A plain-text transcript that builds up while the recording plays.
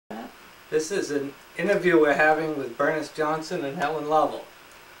This is an interview we're having with Bernice Johnson and Helen Lovell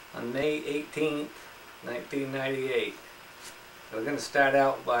on May 18th, 1998. We're going to start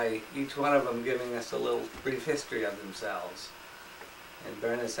out by each one of them giving us a little brief history of themselves. And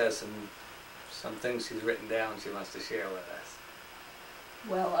Bernice has some things she's written down she wants to share with us.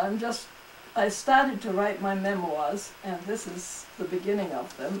 Well, I started to write my memoirs, and this is the beginning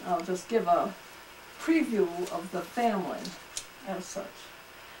of them. I'll just give a preview of the family as such.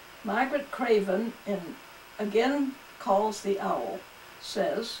 Margaret Craven, in Again Calls the Owl,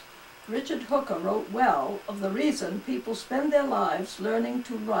 says, Richard Hooker wrote well of the reason people spend their lives learning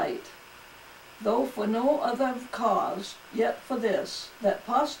to write, though for no other cause, yet for this, that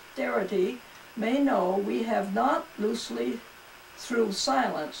posterity may know we have not loosely through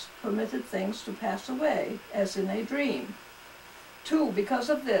silence permitted things to pass away, as in a dream. 2, because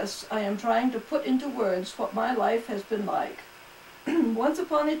of this, I am trying to put into words what my life has been like. Once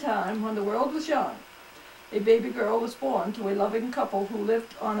upon a time, when the world was young, a baby girl was born to a loving couple who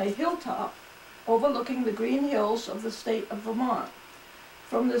lived on a hilltop overlooking the green hills of the state of Vermont.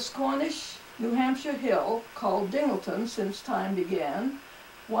 From this Cornish, New Hampshire hill, called Dingleton since time began,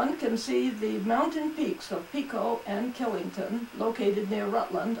 one can see the mountain peaks of Pico and Killington, located near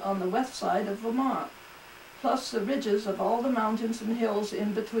Rutland on the west side of Vermont, plus the ridges of all the mountains and hills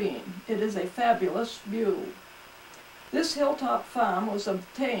in between. It is a fabulous view. This hilltop farm was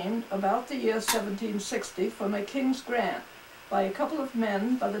obtained about the year 1760 from a king's grant by a couple of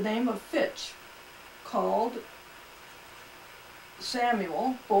men by the name of Fitch, called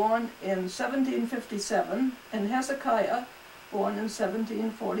Samuel, born in 1757, and Hezekiah, born in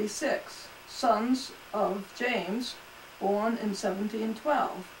 1746, sons of James, born in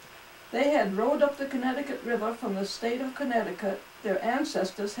 1712. They had rowed up the Connecticut River from the state of Connecticut, their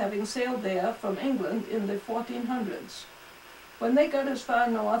ancestors having sailed there from England in the 1400s. When they got as far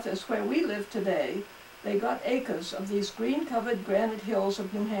north as where we live today, they got acres of these green-covered granite hills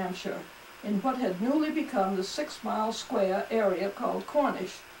of New Hampshire, in what had newly become the 6-mile square area called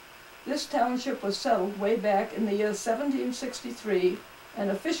Cornish. This township was settled way back in the year 1763 and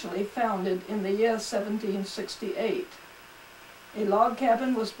officially founded in the year 1768. A log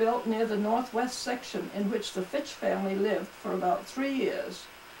cabin was built near the northwest section in which the Fitch family lived for about 3 years.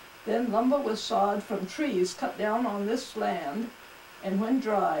 Then lumber was sawed from trees cut down on this land, and when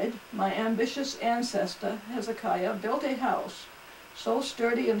dried, my ambitious ancestor Hezekiah built a house, so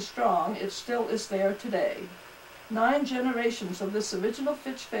sturdy and strong it still is there today. 9 generations of this original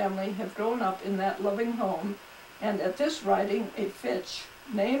Fitch family have grown up in that loving home, and at this writing, a Fitch,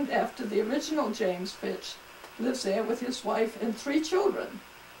 named after the original James Fitch, lives there with his wife and 3 children.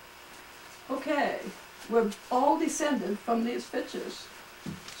 Okay, we're all descended from these Fitches.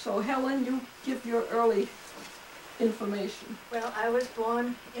 So Helen, you give your early information. Well, I was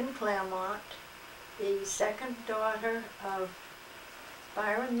born in Claremont, the second daughter of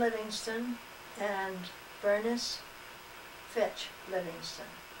Byron Livingston and Bernice Fitch Livingston.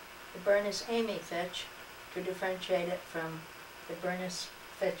 The Bernice Amy Fitch, to differentiate it from the Bernice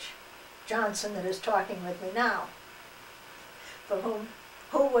Fitch Johnson that is talking with me now,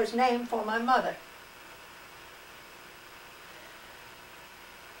 who was named for my mother.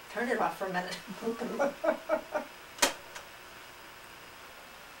 Turn it off for a minute.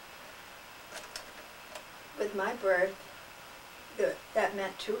 With my birth, that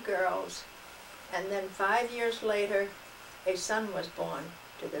meant 2 girls, and then 5 years later, a son was born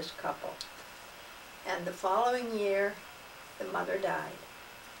to this couple. And the following year, the mother died.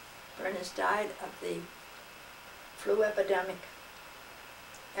 Bernice died of the flu epidemic,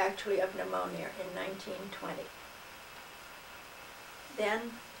 actually of pneumonia, in 1920.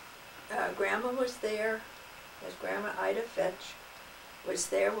 Then Grandma was there, as Grandma Ida Fitch, was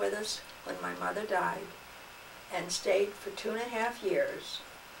there with us when my mother died, and stayed for 2.5 years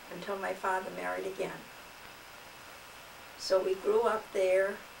until my father married again. So we grew up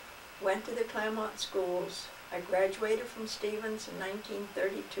there, went to the Claremont schools. I graduated from Stevens in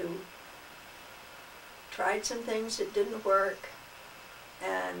 1932, tried some things that didn't work,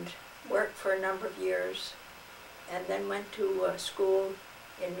 and worked for a number of years, and then went to school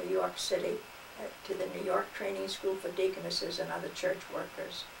in New York City, to the New York Training School for Deaconesses and other church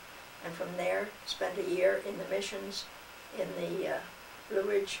workers. And from there, spent a year in the missions in the Blue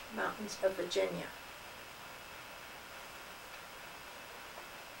Ridge Mountains of Virginia.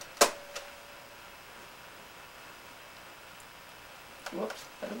 Whoops,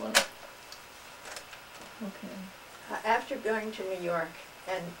 that one. Okay. After going to New York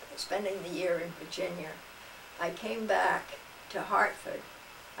and spending the year in Virginia, I came back to Hartford.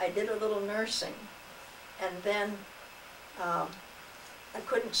 I did a little nursing, and then I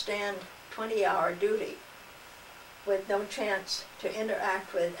couldn't stand 20-hour duty with no chance to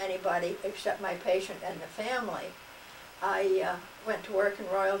interact with anybody except my patient and the family, I went to work in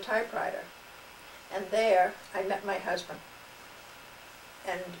Royal Typewriter. And there I met my husband.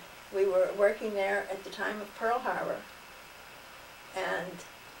 And we were working there at the time of Pearl Harbor. And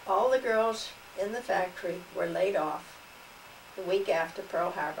all the girls in the factory were laid off the week after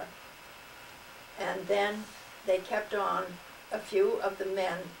Pearl Harbor. And then they kept on a few of the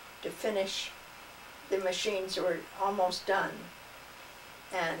men to finish the machines that were almost done.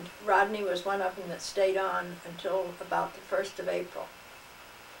 And Rodney was one of them that stayed on until about the 1st of April.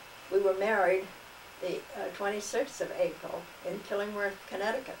 We were married the 26th of April in Killingworth,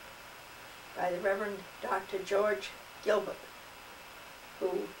 Connecticut, by the Reverend Dr. George Gilbert, who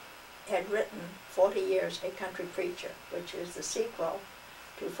had written 40 Years a Country Preacher, which is the sequel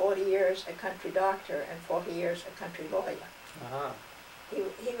to 40 Years a Country Doctor and 40 Years a Country Lawyer. Uh-huh.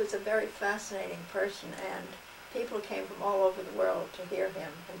 He was a very fascinating person, and people came from all over the world to hear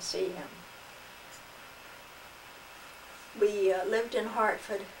him and see him. We lived in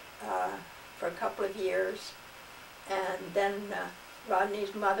Hartford for a couple of years, and then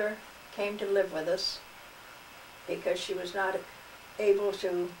Rodney's mother came to live with us because she was not able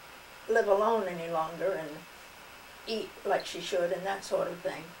to live alone any longer and eat like she should and that sort of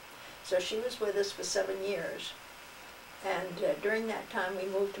thing. So she was with us for 7 years. And during that time we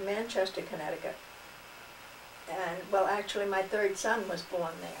moved to Manchester, Connecticut. And, well, actually my third son was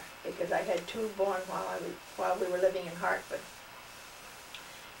born there because I had two born while we were living in Hartford.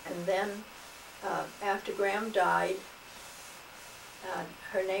 And then after Graham died,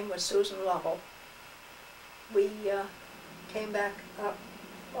 her name was Susan Lovell, we came back up,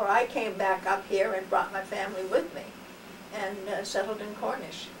 or I came back up here and brought my family with me and settled in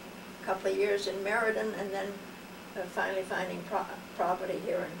Cornish. A couple of years in Meriden, and then finally finding property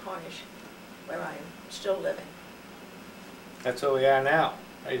here in Cornish, where I'm still living. That's where we are now,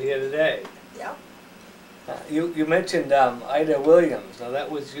 right here today. Yeah. You mentioned Ida Williams. Now that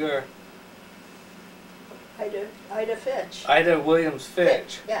was your... Ida Fitch. Ida Williams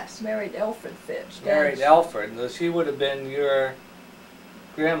Fitch. Yes. Married Alfred Fitch. Married Dad's- Alfred. So she would have been your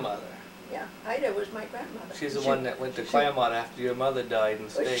grandmother. Yeah, Ida was my grandmother. She's the one that went to Claremont after your mother died and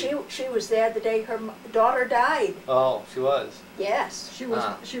Well, stayed. she was there the day her daughter died. Oh, she was. Yes. She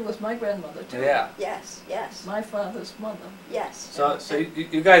was my grandmother too. Yeah. Yes. Yes. My father's mother. Yes. So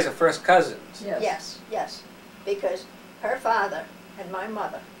you guys are first cousins. Yes. Yes. Yes. Because her father and my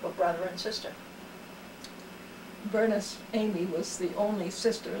mother were brother and sister. Bernice, Amy, was the only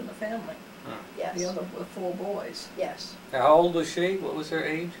sister in the family. Yes. The other were 4 boys. Yes. Now, how old was she? What was her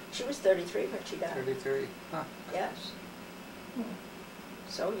age? She was 33 when she died. 33. Huh. Yes. Hmm.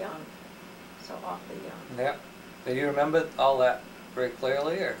 So young. So awfully young. Yeah. Do you remember all that very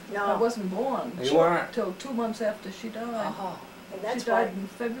clearly, or? No. I wasn't born You weren't? till 2 months after she died. Oh. And that's She died why. in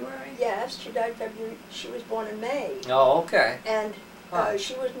February. Yes, she died February. She was born in May. Oh, okay. And Huh.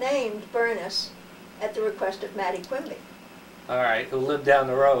 she was named Bernice at the request of Mattie Quimby, All right. Who lived down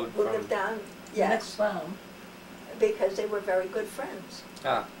the road who from? lived down, The next yes, farm. because they were very good friends.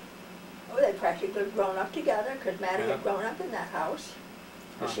 Ah. Oh, they practically grown up together because Mattie Yeah. had grown up in that house.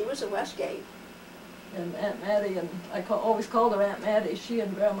 Huh. She was a Westgate. And Aunt Mattie, and I always called her Aunt Mattie, she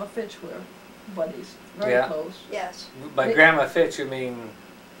and Grandma Fitch were buddies, very Yeah. close. Yes, By They- Grandma Fitch, you mean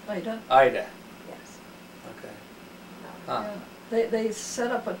Ida. Ida? yes. Okay. No. Huh. Yeah. They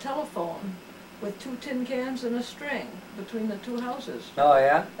set up a telephone with 2 tin cans and a string between the 2 houses. Oh,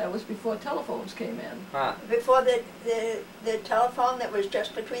 yeah? That was before telephones came in. Huh. Before the telephone that was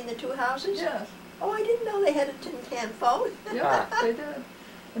just between the 2 houses? Yes, Oh, I didn't know they had a tin can phone. yeah, they did.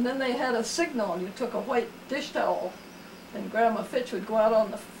 And then they had a signal. You took a white dish towel, and Grandma Fitch would go out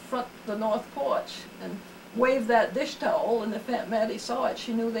on the north porch and wave that dish towel, and if Aunt Mattie saw it,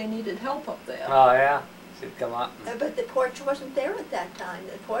 she knew they needed help up there. Oh, yeah? She'd come up. But the porch wasn't there at that time.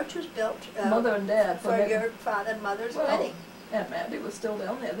 The porch was built Mother and Dad. for when they- your father and mother's Well, wedding. Aunt Mattie was still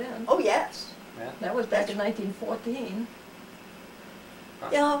down there then. Oh, yes. Yeah. That was back in 1914.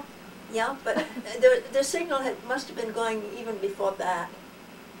 Yeah, yeah, but the signal must have been going even before that.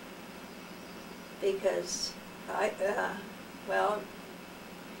 Because well,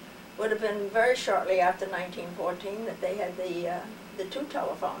 would have been very shortly after 1914 that they had the 2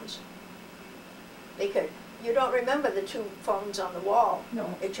 telephones. Because you don't remember the 2 phones on the wall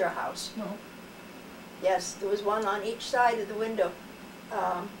No, at your house. no. Yes, there was one on each side of the window,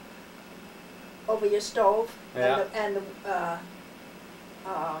 over your stove, Yeah.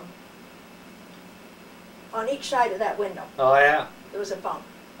 on each side of that window Oh, yeah? there was a phone.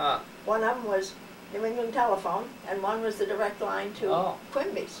 Huh. One of them was New England Telephone, and one was the direct line to Oh.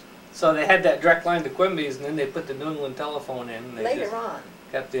 Quimby's. So they had that direct line to Quimby's, and then they put the New England telephone in, and they later just on.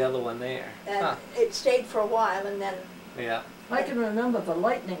 kept the other one there. And Huh. it stayed for a while, and then Yeah. I can remember the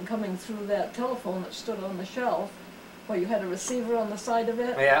lightning coming through that telephone that stood on the shelf, where you had a receiver on the side of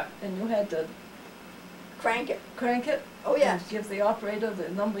it, Yeah. and you had to crank it. crank it. Oh, yes. And give the operator the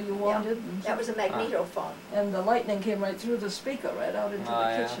number you wanted. And, That was a magnetophone. and the lightning came right through the speaker, right out into Oh, the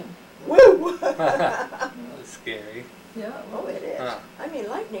yeah. kitchen. Woo! That was scary. Yeah. Oh, it is. Huh. I mean,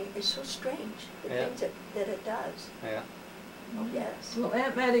 lightning is so strange, the Yeah. things that it does. Yeah. Oh, yes. Well,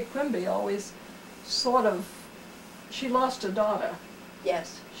 Aunt Mattie Quimby always sort of, she lost her daughter,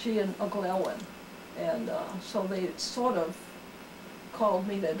 Yes. she and Uncle Elwin, and so they sort of called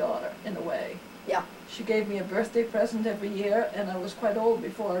me their daughter in a way. Yeah. She gave me a birthday present every year, and I was quite old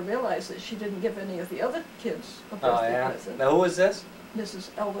before I realized that she didn't give any of the other kids a Oh, birthday yeah. present. Now, who was this? Mrs.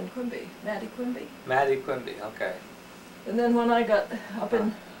 Elwin Quimby, Mattie Quimby. Mattie Quimby. Okay. And then when I got up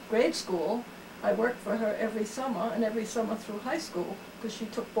in grade school, I worked for her every summer, and every summer through high school, because she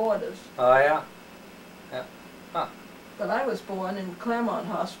took boarders. Oh, yeah. Yeah. Huh. But I was born in Claremont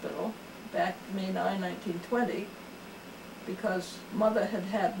Hospital back May 9, 1920, because Mother had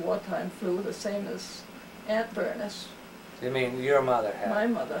had wartime flu, the same as Aunt Bernice. You mean your mother had? My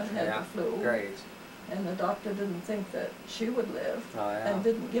mother had Yeah. the flu, Great. and the doctor didn't think that she would live, Oh, yeah. and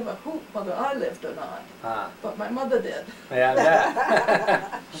didn't give a hoot whether I lived or not. Huh. But my mother did. Yeah, I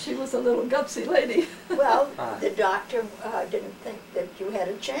bet. She was a little gutsy lady. Well, Ah. the doctor didn't think that you had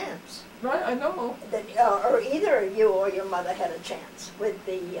a chance. Right, I know. That, or either you or your mother had a chance with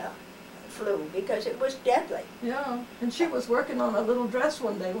the flu, because it was deadly. Yeah, and she was working on a little dress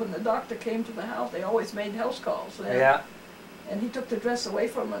one day when the doctor came to the house. They always made house calls there. Yeah. And he took the dress away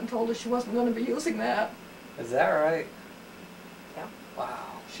from her and told her she wasn't going to be using that. Is that right? Yeah. Wow.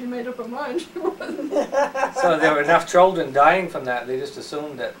 She made up her mind she wasn't. So there were enough children dying from that, they just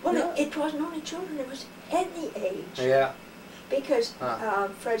assumed that. Well, Yeah. it wasn't only children, it was any age. Yeah. Because Huh.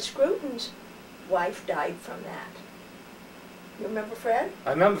 Fred Scruton's wife died from that. You remember Fred?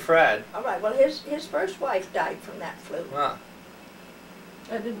 I remember Fred. All right, well, his first wife died from that flu. Huh.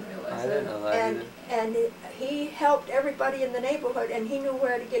 I didn't realize I that. didn't know that And, either. and he helped everybody in the neighborhood, and he knew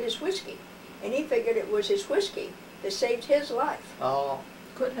where to get his whiskey. And he figured it was his whiskey that saved his life. Oh.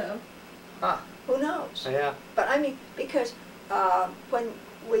 Could have. Huh. Who knows? Yeah. But I mean, because when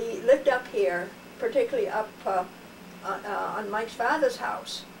we lived up here, particularly up on Mike's father's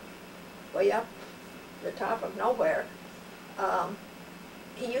house, way up the top of nowhere,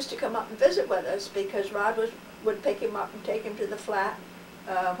 he used to come up and visit with us because Rod would pick him up and take him to the flat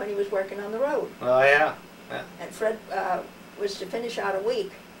when he was working on the road. Oh, yeah. And Fred was to finish out a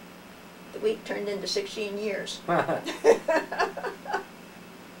week. The week turned into 16 years.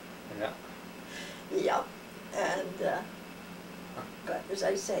 Yeah. Yep. And, but as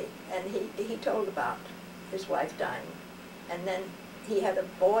I say, and he told about his wife dying. And then he had a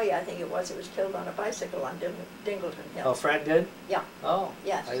boy, I think it was killed on a bicycle on Dingleton Hill. Oh, Fred did? Yeah. Oh.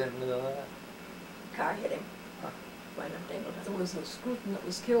 Yes. I didn't know that. Car hit him. Huh. Went up There Dingleton. was a Scruton that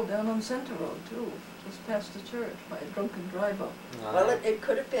was killed down on Center Road, too, just past the church by a drunken driver. No. Well, it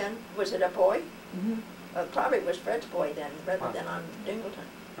could have been, was it a boy? Mm-hmm. Well, probably it was Fred's boy then, rather Huh. than on Dingleton.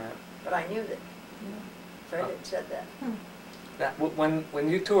 Right. But I knew that Yeah. Fred Huh. had said that. That, when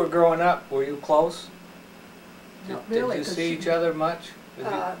you two were growing up, were you close? Not Did really, you 'cause see she- each other much? Did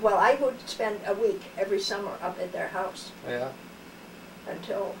you- Well, I would spend a week every summer up at their house yeah.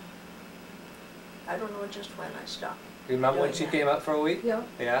 until, I don't know just when I stopped. You remember when doing she that. came up for a week? Yeah,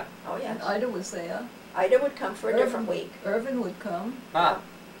 Yeah. Oh, yes. and Ida was there. Ida would come for a different week. Irvin would come. Ah.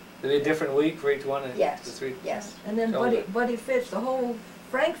 Did it be a different week for each one of Yes. the three? Yes. And then Children. Buddy Fitch, the whole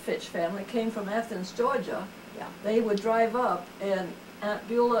Frank Fitch family came from Athens, Georgia. Yeah. They would drive up, and Aunt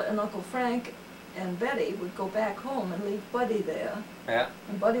Beulah and Uncle Frank and Betty would go back home and leave Buddy there. Yeah.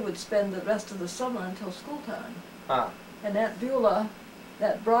 And Buddy would spend the rest of the summer until school time. Huh. And Aunt Beulah,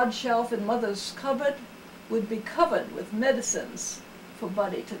 that broad shelf in Mother's cupboard, would be covered with medicines for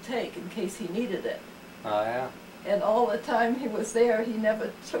Buddy to take in case he needed it. Oh, yeah. And all the time he was there, he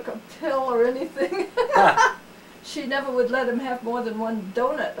never took a pill or anything. She never would let him have more than one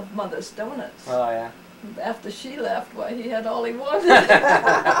donut of Mother's donuts. Oh, yeah. After she left, why, he had all he wanted.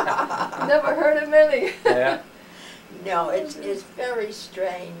 Never hurt him any. Yeah. No, it's very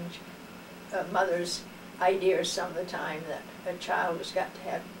strange, mother's idea some of the time that a child has got to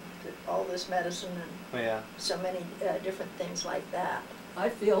have all this medicine and Yeah. so many different things like that. I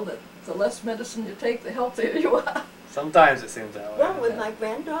feel that the less medicine you take, the healthier you are. Sometimes it seems that way. Well, with my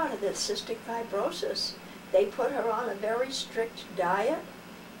granddaughter, the cystic fibrosis, they put her on a very strict diet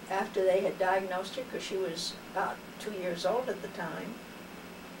after they had diagnosed her, because she was about 2 years old at the time.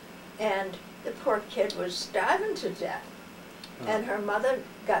 And the poor kid was starving to death. And her mother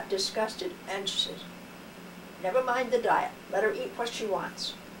got disgusted and she said, never mind the diet, let her eat what she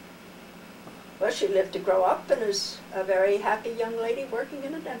wants. Well, she lived to grow up and is a very happy young lady working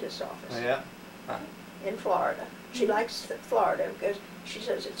in a dentist's office Yeah. in Florida. She likes Florida because she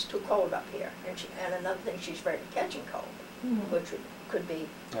says it's too cold up here. And another thing, she's afraid of catching cold, which could be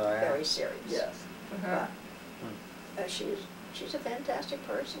Oh, yeah. very serious. Yes, for her. But she's a fantastic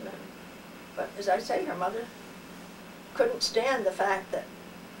person. But as I say, her mother couldn't stand the fact that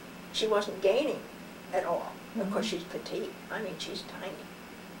she wasn't gaining at all. Of course, she's petite. I mean, she's tiny.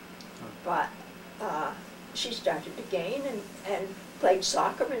 But she started to gain and played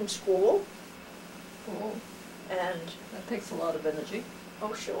soccer in school. Oh, And, that takes a lot of energy.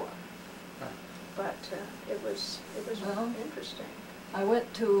 oh, sure. But it was Well, interesting. I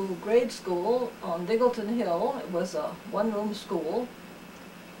went to grade school on Diggleton Hill. It was a one-room school.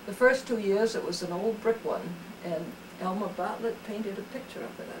 The first 2 years it was an old brick one, and Elmer Bartlett painted a picture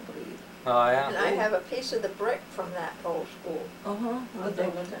of it, I believe. Oh, And yeah. I have a piece of the brick from that old school Uh-huh, on with the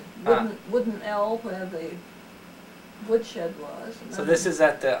Diggleton. wooden L where the woodshed was. And So then this is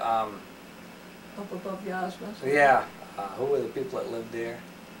at the, up above Yasma's. yeah, who were the people that lived there?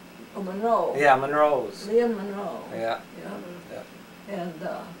 Oh, Monroe. Yeah, Monroe's. Leon Monroe. Yeah. Yeah. And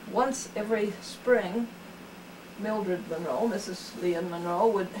once every spring, Mildred Monroe, Mrs. Leon Monroe,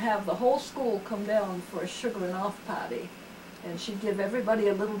 would have the whole school come down for a sugaring off party. And she'd give everybody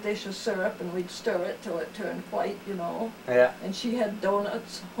a little dish of syrup, and we'd stir it till it turned white, you know. Yeah. And she had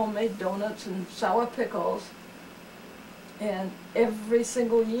donuts, homemade donuts, and sour pickles. And every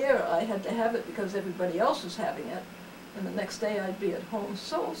single year I had to have it because everybody else was having it. And the next day I'd be at home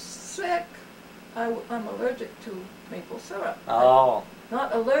so sick. I'm allergic to maple syrup. Oh.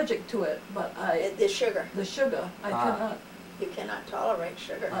 Not allergic to it, but The sugar. the sugar, I cannot, You cannot tolerate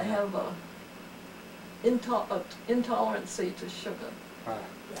sugar. I have a intolerancy to sugar.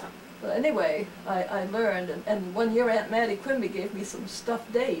 Yeah. But anyway, I learned, and 1 year Aunt Mattie Quimby gave me some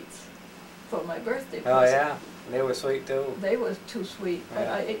stuffed dates for my birthday Oh, present. yeah. They were sweet too. They were too sweet, but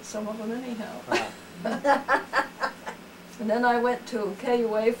Yeah. I ate some of them anyhow. Uh, And then I went to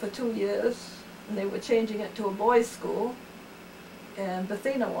KUA for 2 years, and they were changing it to a boys' school. And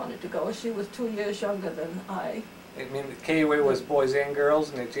Bethina wanted to go. She was 2 years younger than I. I mean, the KUA was boys and girls,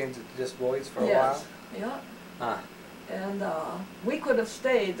 and they changed it to just boys for a Yes, yeah. while? Huh. And we could have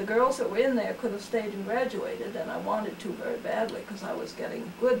stayed, the girls that were in there could have stayed and graduated, and I wanted to very badly because I was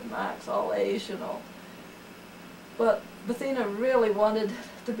getting good marks, all A's, you know. But Bethina really wanted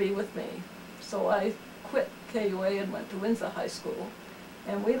to be with me, so I quit KUA and went to Windsor High School.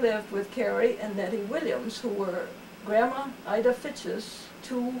 And we lived with Carrie and Nettie Williams, who were Grandma Ida Fitch's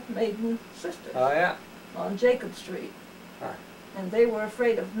 2 maiden sisters Oh, yeah. on Jacob Street. Huh. And they were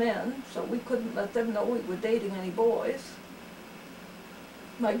afraid of men, so we couldn't let them know we were dating any boys.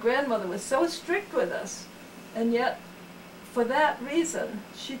 My grandmother was so strict with us, and yet, for that reason,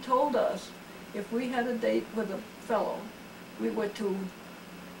 she told us if we had a date with a fellow, we were to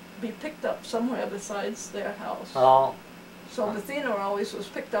be picked up somewhere besides their house. Oh. So Bethina always was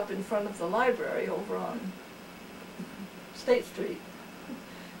picked up in front of the library over on State Street.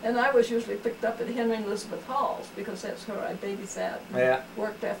 And I was usually picked up at Henry and Elizabeth Hall's because that's where I babysat and Yeah.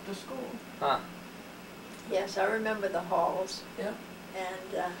 worked after school. Huh. Yes, I remember the halls. Yeah.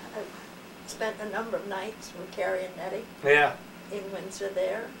 And I spent a number of nights with Carrie and Nettie Yeah. in Windsor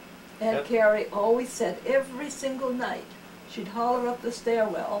there. And Yep. Carrie always said every single night, she'd holler up the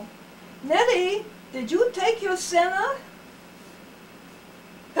stairwell, "Nettie, did you take your Senna?"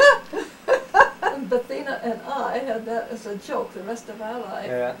 And Bethina and I had that as a joke the rest of our life.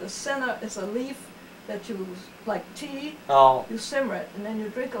 Yeah. The Senna is a leaf that you, like tea, Oh. you simmer it, and then you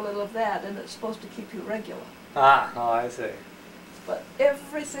drink a little of that, and it's supposed to keep you regular. Ah. Oh, I see. But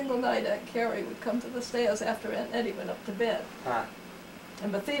every single night Aunt Carrie would come to the stairs after Aunt Nettie went up to bed. Huh.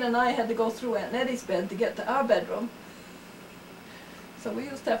 And Bethina and I had to go through Aunt Nettie's bed to get to our bedroom. So we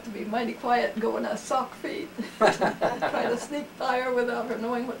used to have to be mighty quiet and go in our sock feet. Try to sneak by her without her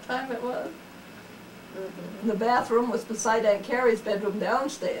knowing what time it was. Mm-hmm. The bathroom was beside Aunt Carrie's bedroom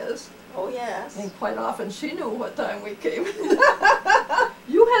downstairs. Oh, yes. And quite often she knew what time we came.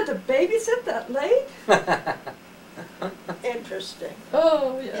 You had to babysit that late? Interesting.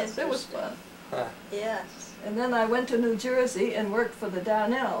 Oh, yes, it was fun. Huh. Yes. And then I went to New Jersey and worked for the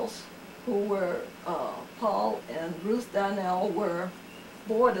Darnells, who were, Paul and Ruth Darnell were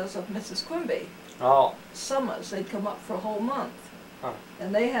boarders of Mrs. Quimby. Oh. Summers, they'd come up for a whole month. Huh.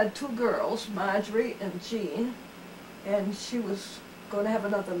 And they had 2 girls, Marjorie and Jean, and she was going to have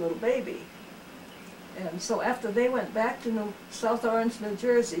another little baby. And so after they went back to South Orange, New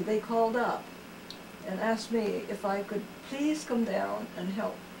Jersey, they called up and asked me if I could please come down and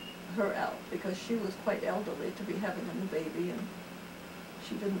help her out, because she was quite elderly to be having a new baby, and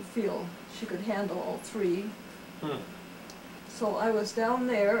she didn't feel she could handle all three. So I was down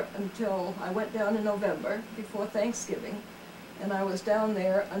there until, I went down in November before Thanksgiving, and I was down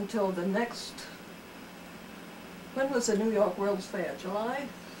there until the next, when was the New York World's Fair, July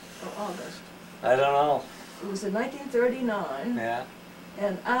or August? I don't know. It was in 1939, Yeah.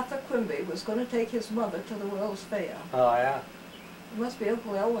 and Arthur Quimby was going to take his mother to the World's Fair. Oh, yeah. It must be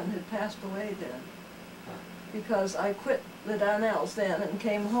Uncle Elwin had passed away then, because I quit the Darnells then and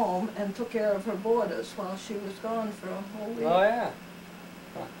came home and took care of her boarders while she was gone for a whole week. Oh, yeah.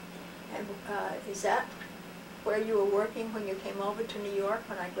 And is that where you were working when you came over to New York,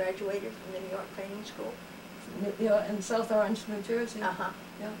 when I graduated from the New York Training School? Yeah, in South Orange, New Jersey. Uh-huh.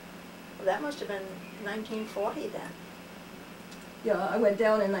 Yeah. Well, that must have been 1940 then. Yeah, I went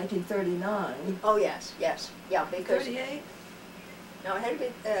down in 1939. Oh, yes, yes. Yeah, because... 38? No, it had to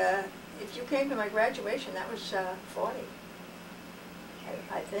be, if you came to my graduation, that was 40,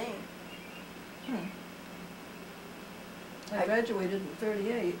 I think. I graduated in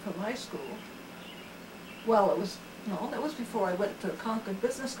 38 from high school. Well, it was, no, that was before I went to Concord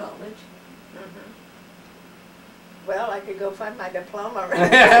Business College. Mm-hmm. Well, I could go find my diploma.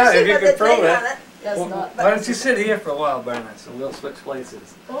 Yeah, if you could prove it. That's Well, not. why don't you sit here for a while, Bernice, and we'll switch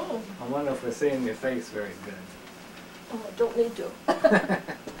places. Oh, I wonder if we're seeing your face very good. I don't need to.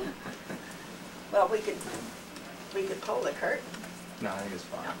 Well, we could pull the curtain. No, I think it's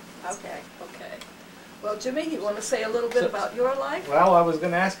fine. Okay. Okay. Well, Jimmy, you want to say a little bit about your life? Well, I was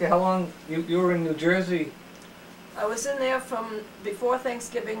going to ask you how long you were in New Jersey. I was in there from before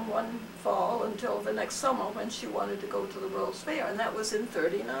Thanksgiving one fall until the next summer when she wanted to go to the World's Fair, and that was in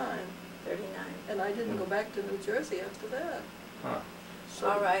 39. 39. And I didn't go back to New Jersey after that. Huh. So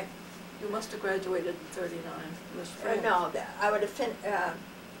All right. you must have graduated in 39, Miss French. No, I would have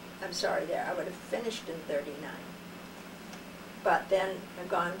I'm sorry there, I would have finished in 39. But then I've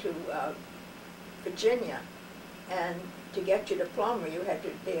gone to Virginia, and to get your diploma you had to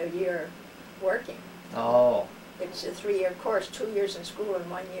be a year working. Oh. It's a 3-year course, 2 years in school and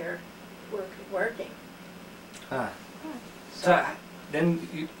 1 year working. Huh. So then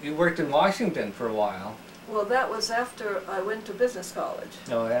you worked in Washington for a while. Well, that was after I went to business college.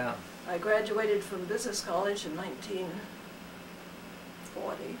 Oh, yeah. I graduated from business college in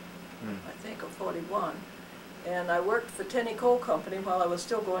 1940, I think, or 41. And I worked for Tenney Coal Company while I was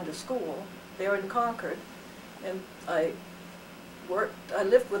still going to school there in Concord. And I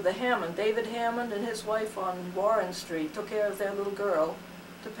lived with the Hammond, David Hammond and his wife on Warren Street, took care of their little girl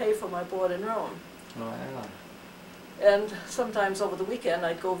to pay for my board and room. Oh, yeah. And sometimes over the weekend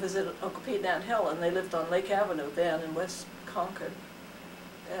I'd go visit Uncle Pete and Aunt Helen. They lived on Lake Avenue then in West Concord.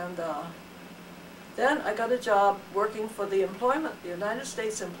 And then I got a job working for the United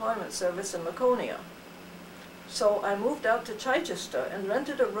States Employment Service in Laconia. So I moved out to Chichester and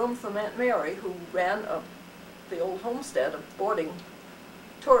rented a room from Aunt Mary, who ran the old homestead, a boarding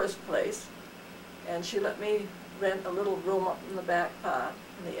tourist place. And she let me rent a little room up in the back part,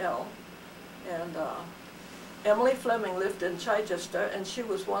 in the L. And Emily Fleming lived in Chichester, and she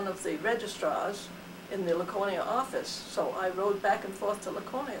was one of the registrars in the Laconia office. So I rode back and forth to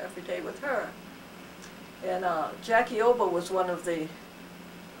Laconia every day with her. And Jackie Oba was one of the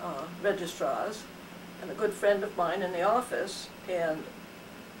registrars, and a good friend of mine in the office. And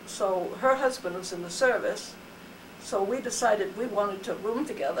so her husband was in the service, so we decided we wanted to room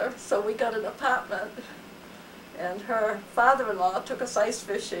together, so we got an apartment. And her father-in-law took us ice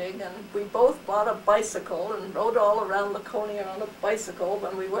fishing, and we both bought a bicycle and rode all around Laconia on a bicycle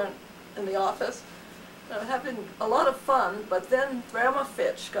when we weren't in the office. Having a lot of fun, but then Grandma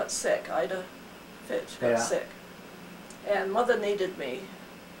Fitch got sick, Ida Fitch got sick. And Mother needed me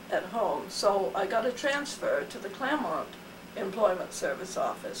at home, so I got a transfer to the Claremont Employment Service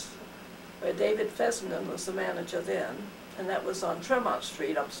office, where David Fessenden was the manager then, and that was on Tremont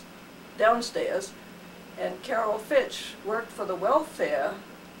Street, downstairs. And Carol Fitch worked for the welfare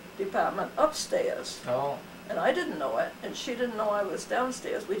department upstairs. Oh. And I didn't know it, and she didn't know I was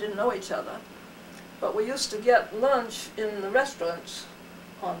downstairs. We didn't know each other. But we used to get lunch in the restaurants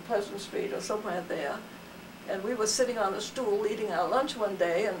on Pleasant Street or somewhere there. And we were sitting on a stool eating our lunch one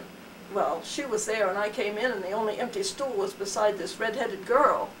day, and, well, she was there, and I came in, and the only empty stool was beside this red-headed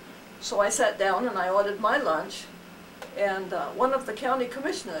girl. So I sat down, and I ordered my lunch. And one of the county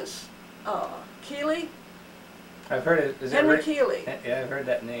commissioners, Keeley, I've heard it. Is Henry it Keeley. Yeah, I've heard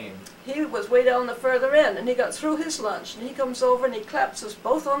that name. He was way down the further end, and he got through his lunch, and he comes over and he claps us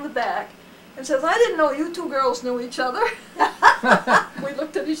both on the back, and says, I didn't know you two girls knew each other. We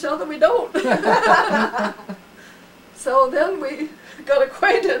looked at each other, we don't. So then we got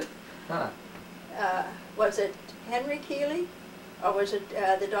acquainted. Huh. Was it Henry Keeley, or was it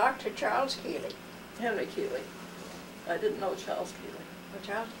the doctor Charles Keeley? Henry Keeley. I didn't know Charles Keeley. Well,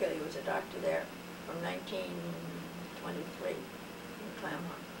 Charles Keeley was a doctor there from 1923 in Claremont.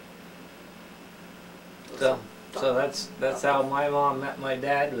 So that's how my mom met my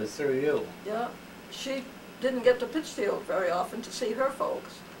dad, was through you. Yeah, she didn't get to Pittsfield very often to see her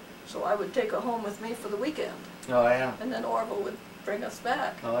folks, so I would take her home with me for the weekend, Oh yeah. and then Orville would bring us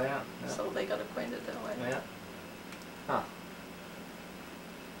back. Oh yeah. Yeah. So they got acquainted that way. Yeah. Huh.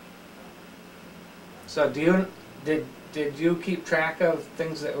 So did you keep track of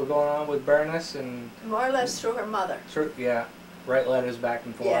things that were going on with Bernice and More or less through her mother. yeah, write letters back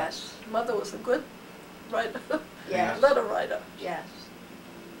and forth? Yes, Mother was a good writer, yes, letter writer. yes.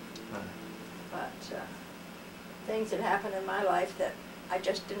 Huh. But things had happened in my life that I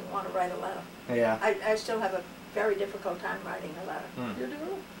just didn't want to write a letter. Yeah. I still have a very difficult time writing a letter. Hmm. You do?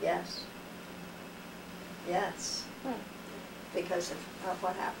 Yes. Yes. Hmm. Because of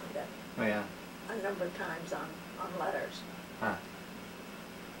what happened Yeah. a number of times on letters. Huh.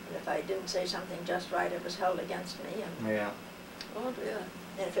 And if I didn't say something just right, it was held against me. And, Yeah. Oh dear.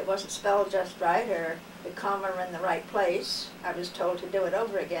 and if it wasn't spelled just right or the comma in the right place, I was told to do it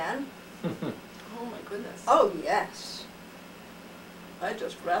over again. Oh my goodness. Oh, yes. I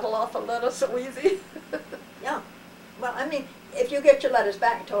just rattle off a letter so easy. Yeah. Well, I mean, if you get your letters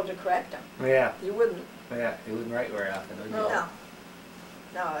back and told to correct them. Yeah. You wouldn't. Yeah. You wouldn't write very often, would you? No. No.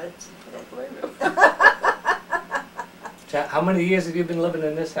 No, it's... I don't blame you. How many years have you been living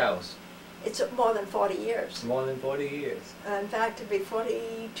in this house? It's more than 40 years. More than 40 years. In fact, it'll be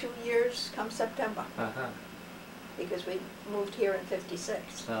 42 years come September, Uh-huh. because we moved here in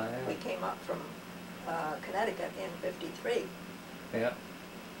 '56. Oh, We yeah. came up from Connecticut in '53, Yeah.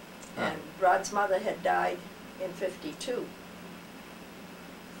 Huh. and Rod's mother had died in '52,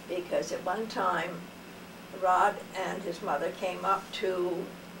 because at one time, Rod and his mother came up to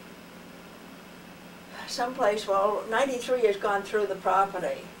someplace, well, 93 has gone through the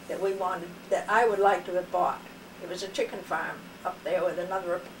property that we wanted, that I would like to have bought. It was a chicken farm up there with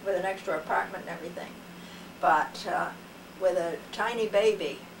an extra apartment and everything. But with a tiny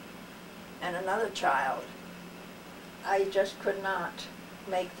baby and another child, I just could not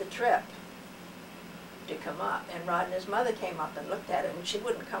make the trip to come up. And Rod and his mother came up and looked at it, and she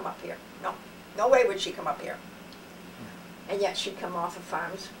wouldn't come up here. No, no way would she come up here. And yet she'd come off of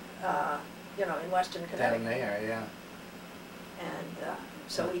farms, you know, in Western Down Connecticut. there, yeah. And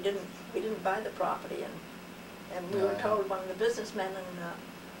so we didn't buy the property, and we Oh, were yeah. told one of the businessmen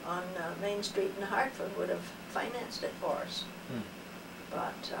on Main Street in Hartford would have financed it for us. Hmm.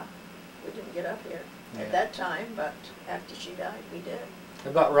 But we didn't get up here Yeah. at that time, but after she died, we did. How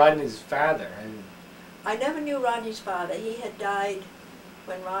about Rodney's father? I never knew Rodney's father. He had died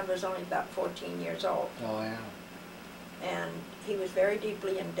when Rod was only about 14 years old. Oh, yeah. And he was very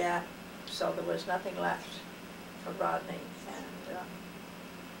deeply in debt, so there was nothing left for Rodney. And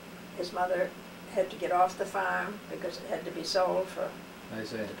his mother had to get off the farm because it had to be sold I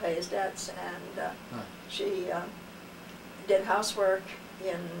see. to pay his debts. And Huh. she did housework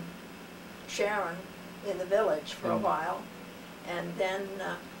in Sharon, in the village, for a while. And then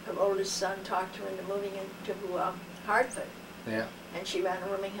her oldest son talked her into moving into Hartford. Yeah. And she ran a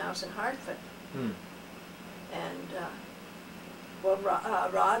rooming house in Hartford. Hmm. And, well,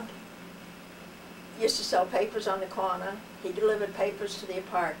 Rod used to sell papers on the corner. He delivered papers to the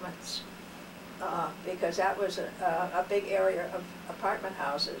apartments because that was a big area of apartment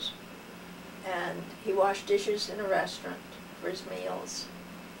houses. And he washed dishes in a restaurant for his meals.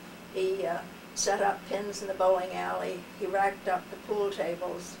 He set up pins in the bowling alley. He racked up the pool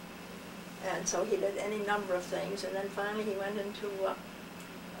tables. And so he did any number of things. And then finally he went into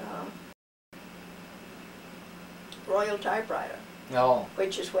Royal Typewriter, Oh,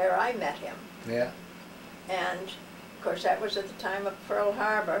 which is where I met him. yeah. And of course that was at the time of Pearl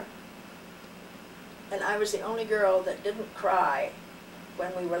Harbor. And I was the only girl that didn't cry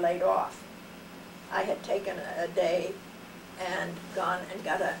when we were laid off. I had taken a day and gone and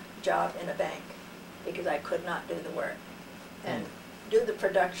got a job in a bank because I could not do the work and do the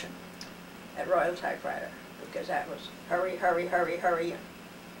production at Royal Typewriter, because that was hurry, hurry, hurry, hurry.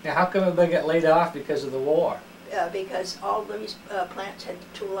 Now, how come they got laid off because of the war? Because all these plants had to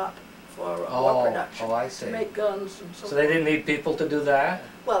tool up for war production. Oh, I To see. make guns and so So they didn't need people to do that?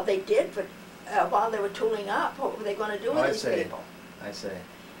 Well, they did, but while they were tooling up, what were they going to do with I these see. people? I see.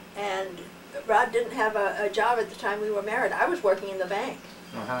 And Rod didn't have a job at the time we were married. I was working in the bank.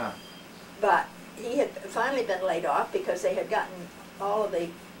 Uh-huh. But he had finally been laid off because they had gotten all of the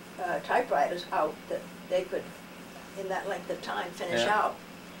typewriters out that they could, in that length of time, finish out.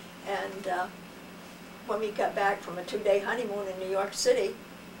 And when we got back from a 2-day honeymoon in New York City,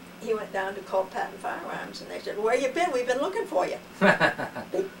 he went down to Colt Patton Firearms, and they said, "Where you been? We've been looking for you."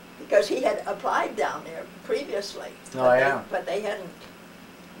 Because he had applied down there previously. But they hadn't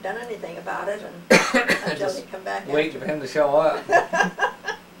done anything about it until he come back. Waiting for him to show up.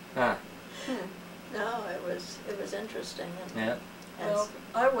 Huh. No, it was interesting. Yeah. Well,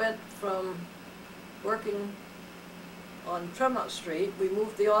 I went from working on Tremont Street, we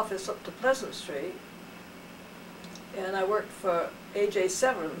moved the office up to Pleasant Street, and I worked for A.J.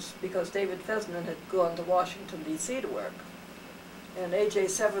 Severance because David Fesman had gone to Washington, D.C. to work. And A.J.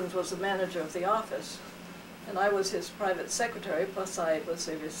 Severance was the manager of the office, and I was his private secretary, plus I was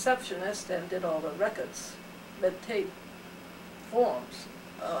a receptionist and did all the records, red tape, forms.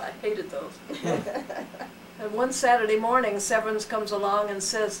 Oh, I hated those. And one Saturday morning, Severance comes along and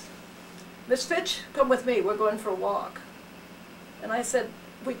says, "Miss Fitch, come with me, we're going for a walk." And I said,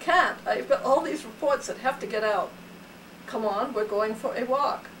 "We can't, I've got all these reports that have to get out." "Come on, we're going for a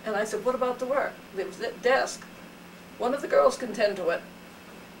walk." And I said, "What about the work?" There was that desk. "One of the girls can tend to it."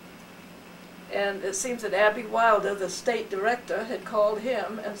 And it seems that Abby Wilder, the state director, had called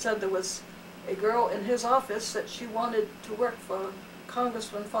him and said there was a girl in his office that she wanted to work for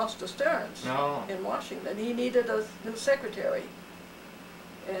Congressman Foster Stearns in Washington. He needed a new secretary.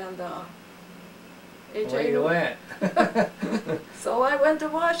 And AJ Where you went? So I went to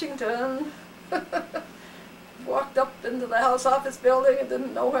Washington, walked up into the House office building and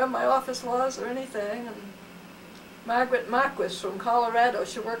didn't know where my office was or anything. And Margaret Marquis from Colorado,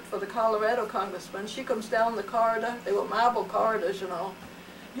 she worked for the Colorado congressman. She comes down the corridor. They were marble corridors, you know.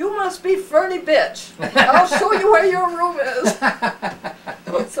 "You must be Fernie Bitch. I'll show you where your room is."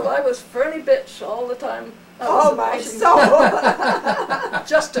 So I was Fernie Bitch all the time. Oh my soul!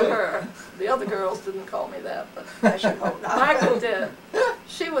 Just to her. The other girls didn't call me that, but I should hope not. Michael did.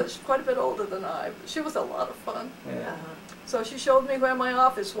 She was quite a bit older than I, but she was a lot of fun. Yeah. So she showed me where my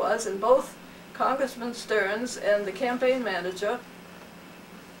office was, and both Congressman Stearns and the campaign manager,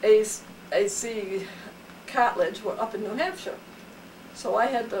 A.C. Cartledge, were up in New Hampshire. So I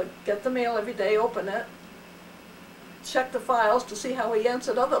had to get the mail every day, open it, check the files to see how he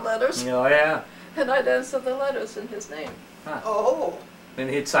answered other letters, Oh, yeah. and I'd answer the letters in his name. Huh. Oh. Then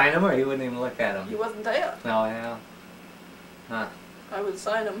he'd sign them, or he wouldn't even look at them? He wasn't there. Oh, yeah. Huh. I would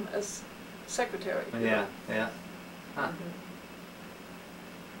sign him as secretary. Yeah, yeah. Huh.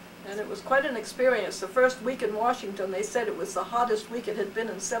 And it was quite an experience. The first week in Washington, they said it was the hottest week it had been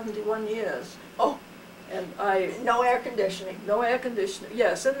in 71 years. Oh. And No air conditioning. no air conditioning.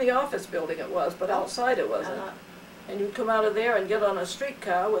 Yes, in the office building it was, but outside it wasn't. And you'd come out of there and get on a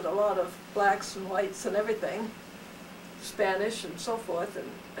streetcar with a lot of blacks and whites and everything, Spanish and so forth,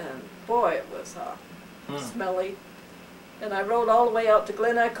 and boy, it was hot, smelly. And I rode all the way out to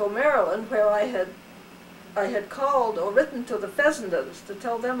Glen Echo, Maryland, where I had called or written to the Fessendens to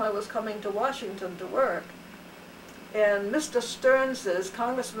tell them I was coming to Washington to work. And Mr. Stearns's,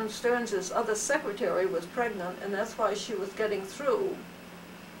 Congressman Stearns's other secretary was pregnant, and that's why she was getting through.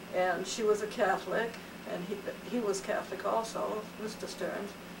 And she was a Catholic, and he was Catholic also, Mr.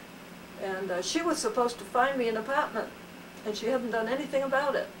 Stearns. And she was supposed to find me an apartment, and she hadn't done anything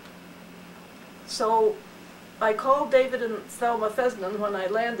about it. So I called David and Thelma Fesman when I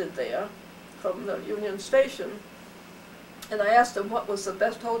landed there from the Union Station, and I asked them what was the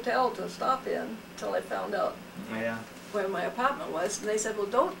best hotel to stop in until I found out where my apartment was. And they said, "Well,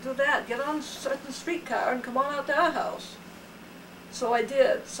 don't do that. Get on a certain streetcar and come on out to our house." So I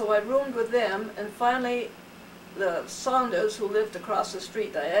did. So I roomed with them, and finally the Saunders, who lived across the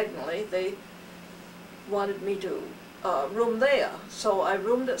street diagonally, they wanted me to room there. So I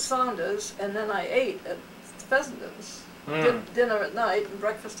roomed at Saunders, and then I ate at Fessenden's. Did dinner at night and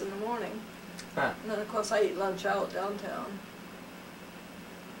breakfast in the morning. Huh. And then, of course, I ate lunch out downtown.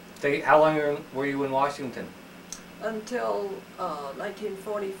 How long were you in Washington? Until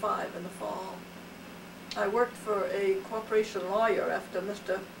 1945 in the fall. I worked for a corporation lawyer after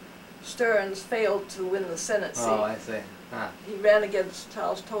Mr. Stearns failed to win the Senate seat. Oh, I see. Huh. He ran against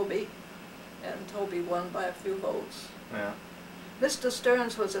Charles Tobey, and Tobey won by a few votes. Yeah. Mr.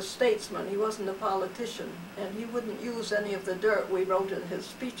 Stearns was a statesman, he wasn't a politician, and he wouldn't use any of the dirt we wrote in his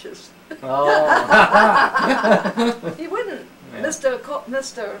speeches. Oh. He wouldn't. Yeah.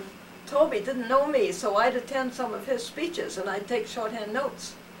 Mr. Tobey didn't know me, so I'd attend some of his speeches and I'd take shorthand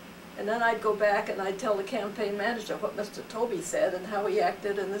notes. And then I'd go back and I'd tell the campaign manager what Mr. Tobey said and how he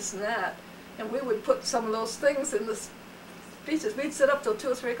acted and this and that. And we would put some of those things in the speeches. We'd sit up till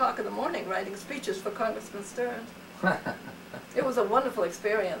 2 or 3 o'clock in the morning writing speeches for Congressman Stern. It was a wonderful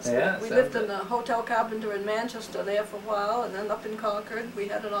experience. Yeah, we sounds lived in it. the Hotel Carpenter in Manchester there for a while, and then up in Concord we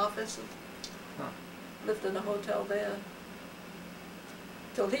had an office and lived in a hotel there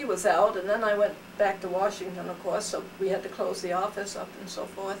till he was out, and then I went back to Washington, of course, so we had to close the office up and so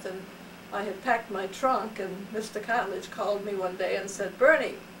forth, and I had packed my trunk, and Mr. Cartledge called me one day and said,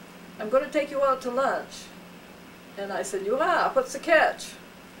 "Bernie, I'm going to take you out to lunch." And I said, "You are? What's the catch?"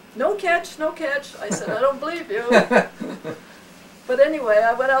 "No catch, no catch." I said, "I don't believe you." But anyway,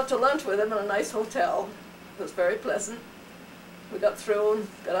 I went out to lunch with him in a nice hotel. It was very pleasant. We got through and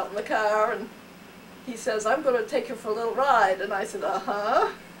got out in the car, and he says, "I'm going to take you for a little ride." And I said, "Uh-huh."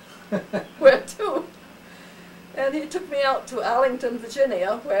 "Where to?" And he took me out to Arlington,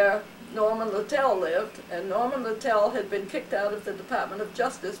 Virginia, where Norman Littell lived. And Norman Littell had been kicked out of the Department of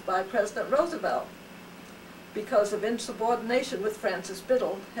Justice by President Roosevelt because of insubordination with Francis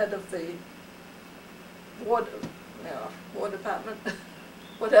Biddle, head of the War Department,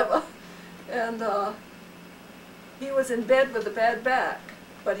 whatever. And he was in bed with a bad back,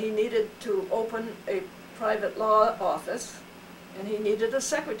 but he needed to open a private law office, and he needed a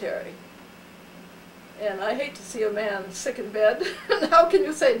secretary. And I hate to see a man sick in bed. How can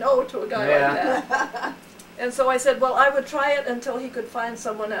you say no to a guy like that? And so I said, well, I would try it until he could find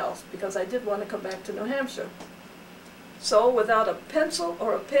someone else, because I did want to come back to New Hampshire. So without a pencil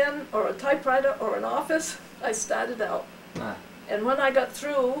or a pen or a typewriter or an office, I started out. And when I got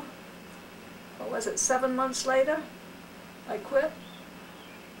through, what was it, 7 months later, I quit.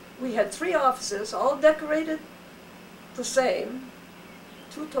 We had 3 offices, all decorated the same,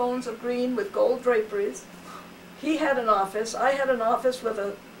 2 tones of green with gold draperies. He had an office, I had an office with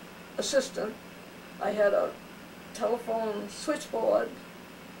an assistant. I had a telephone switchboard,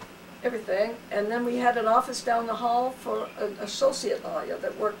 everything, and then we had an office down the hall for an associate lawyer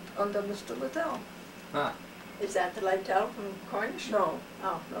that worked under Mr. Littell. Is that the Littell from Cornish? No.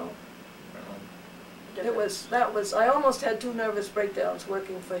 Oh. No. Different. I almost had 2 nervous breakdowns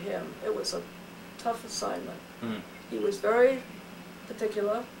working for him. It was a tough assignment. He was very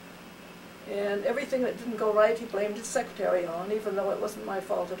particular, and everything that didn't go right he blamed his secretary on, even though it wasn't my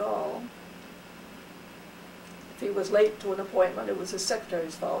fault at all. If he was late to an appointment, it was his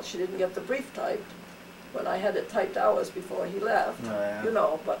secretary's fault. She didn't get the brief typed when I had it typed hours before he left. You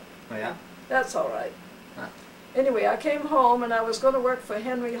know, but that's all right. Anyway, I came home and I was going to work for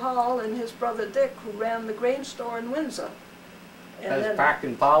Henry Hall and his brother Dick, who ran the grain store in Windsor. And That's Park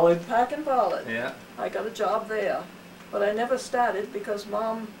and Pollard? Park and Pollard. Yeah. I got a job there. But I never started because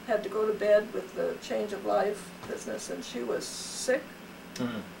Mom had to go to bed with the change of life business, and she was sick.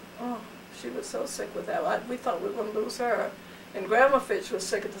 Oh, she was so sick with that. We thought we were going to lose her. And Grandma Fitch was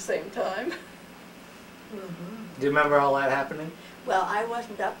sick at the same time. Do you remember all that happening? Well, I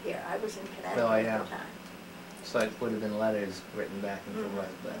wasn't up here. I was in Connecticut at the time. So it would have been letters written back and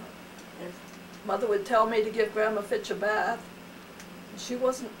forth. But Mother would tell me to give Grandma Fitch a bath. She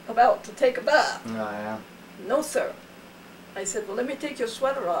wasn't about to take a bath. No, sir. I said, well, let me take your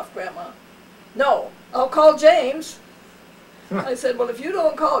sweater off, Grandma. No, I'll call James. I said, well, if you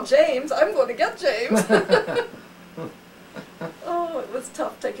don't call James, I'm going to get James. Oh, it was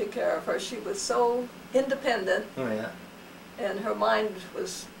tough taking care of her. She was so independent, and her mind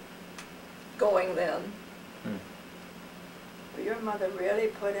was going then. But your mother really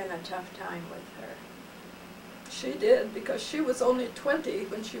put in a tough time with her. She did, because she was only 20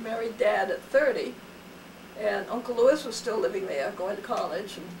 when she married Dad at 30. And Uncle Lewis was still living there, going to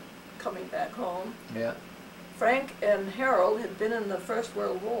college and coming back home. Frank and Harold had been in the First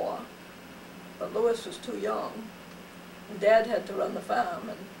World War, but Lewis was too young. And Dad had to run the farm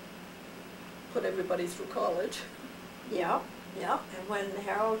and put everybody through college. Yeah. And when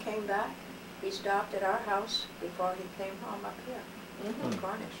Harold came back, he stopped at our house before he came home up here. In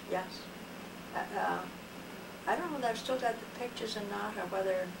Cornish, yes. I don't know whether I've still got the pictures or not, or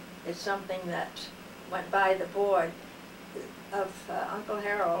whether it's something that went by the board of Uncle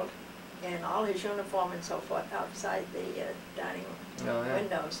Harold in all his uniform and so forth outside the dining room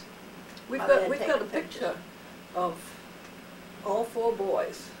windows. We've got a picture of all 4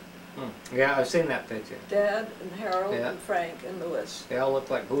 boys. Yeah, I've seen that picture. Dad and Harold and Frank and Lewis. They all look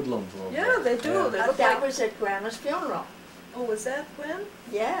like hoodlums a little bit. Yeah, they do. They look that like... was at Grandma's funeral. Oh, was that when?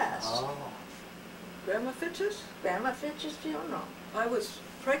 Yes. Oh. Grandma Fitch's? Grandma Fitch's funeral. I was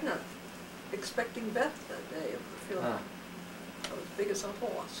pregnant, expecting Beth that day of the funeral. I was big as a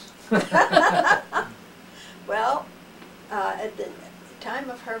horse. Well, at the time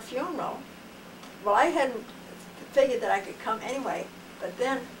of her funeral, well, I hadn't figured that I could come anyway, but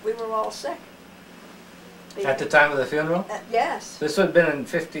then we were all sick. At the time of the funeral? Yes, This would have been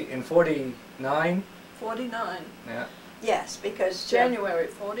in 49? 49. Yeah. yes, because January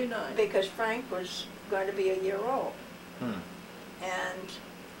 49. because Frank was going to be a year old. Hmm.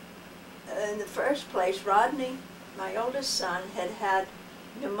 And in the first place, Rodney, my oldest son, had had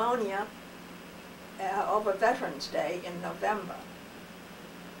pneumonia over Veterans Day in November.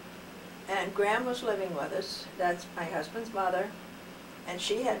 And Graham was living with us, that's my husband's mother, and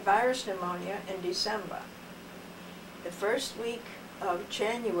she had virus pneumonia in December. The first week of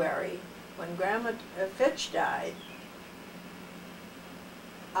January, when Grandma Fitch died,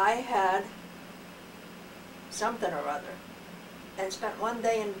 I had something or other and spent one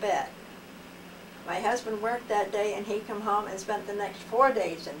day in bed. My husband worked that day and he came home and spent the next 4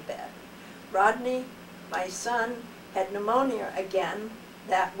 days in bed. Rodney, my son, had pneumonia again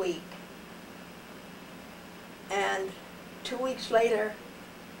that week. And 2 weeks later,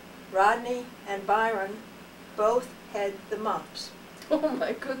 Rodney and Byron both had the mumps. Oh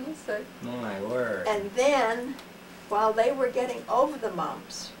my goodness sake. Oh my word. And then, while they were getting over the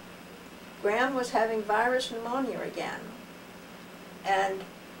mumps, Graham was having virus pneumonia again. And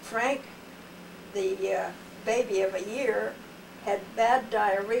Frank, the baby of a year, had bad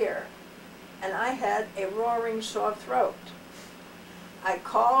diarrhea. And I had a roaring sore throat. I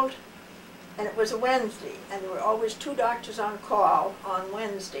called, and it was a Wednesday, and there were always 2 doctors on call on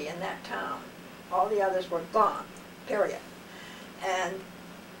Wednesday in that town. All the others were gone, period. And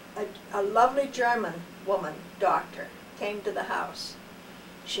a lovely German woman, doctor, came to the house.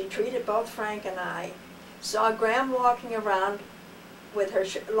 She treated both Frank and I, saw Graham walking around with her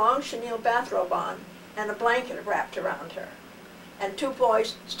long chenille bathrobe on and a blanket wrapped around her, and 2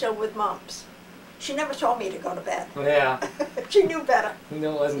 boys still with mumps. She never told me to go to bed. Yeah. She knew better. You knew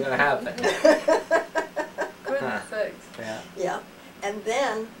it wasn't going to happen. Goodness sakes. Yeah. Yeah. And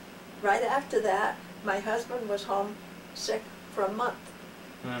then, right after that, my husband was home sick for a month.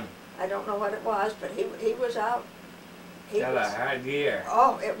 Hmm. I don't know what it was, but he was out. Got a hard year.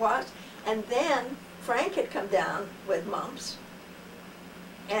 Oh, it was. And then Frank had come down with mumps.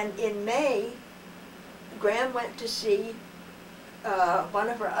 And in May, Graham went to see one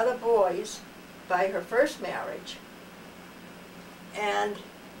of her other boys by her first marriage. And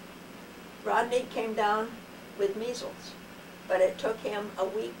Rodney came down with measles. But it took him a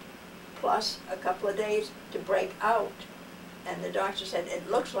week plus a couple of days to break out. And the doctor said, it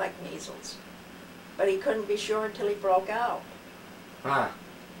looks like measles. But he couldn't be sure until he broke out. Huh.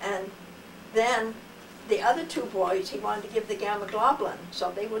 And then the other 2 boys, he wanted to give the gamma globulin so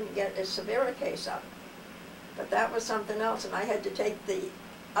they wouldn't get as severe a case of it. But that was something else, and I had to take the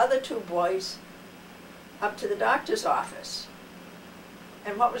other 2 boys up to the doctor's office.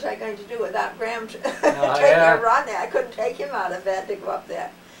 And what was I going to do without Graham taking Rodney? I couldn't take him out of bed to go up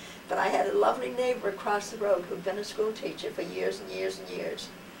there. But I had a lovely neighbor across the road who'd been a school teacher for years and years and years.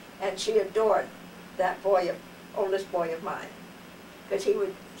 And she adored that boy, oldest boy of mine. Because he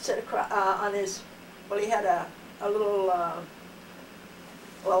would sit across, on his, well, he had a little,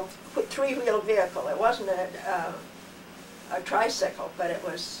 well, 3-wheel vehicle. It wasn't a tricycle, but it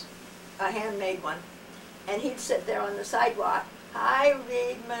was a handmade one. And he'd sit there on the sidewalk, hi,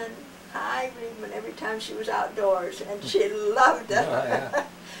 Reedman, every time she was outdoors, and she loved it. Oh, yeah.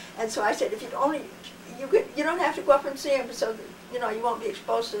 And so I said, if you'd only, you don't have to go up and see him, so you know you won't be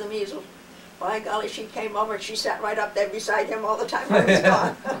exposed to the measles. By golly, she came over and she sat right up there beside him all the time I was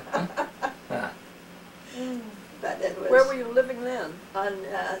gone. But it was. Where were you living then? On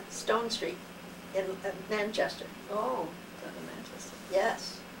Stone Street in Manchester. Oh, down in Manchester.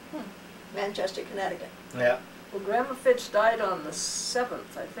 Yes, Manchester, Connecticut. Yeah. Well, Grandma Fitch died on the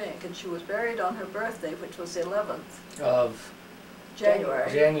 7th, I think, and she was buried on her birthday, which was the 11th. Of January.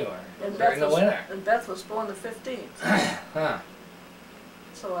 January. And Right in the winter. And Beth was born the 15th. Huh.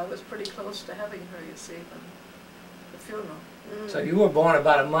 So I was pretty close to having her, you see, when the funeral. So you were born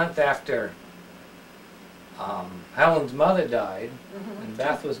about a month after Helen's mother died, and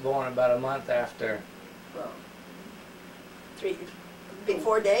Beth was born about a month after. Well,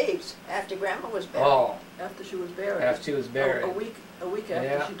 4 days after Grandma was buried. Oh, after she was buried. after she was buried. A week after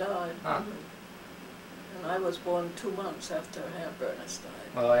Yeah. she died. Huh. And I was born 2 months after Bernice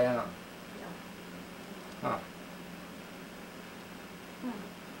died. Oh, yeah. Huh.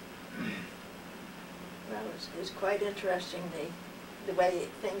 Well, it's quite interesting the way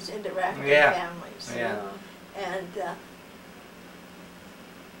things interact in Yeah. families. Yeah. And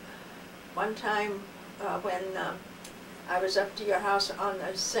one time when I was up to your house on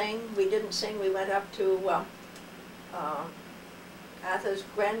the sing, we didn't sing, we went up to Arthur's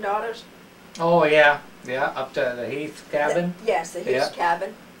granddaughter's. Oh, yeah. Yeah, up to the Heath cabin. Yes, the Heath's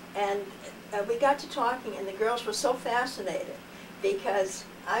cabin. And we got to talking, and the girls were so fascinated because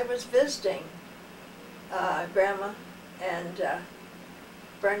I was visiting Grandma and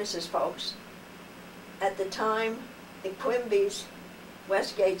Bernice's folks at the time the Quimbys,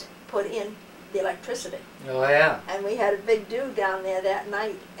 Westgates, put in the electricity. Oh yeah. And we had a big do down there that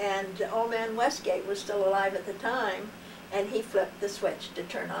night, and old man Westgate was still alive at the time, and he flipped the switch to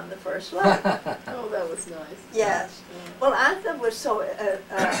turn on the first light. Oh, that was nice. Yes. Yeah. Well, Arthur was so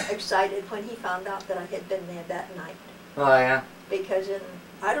excited when he found out that I had been there that night, Oh yeah. because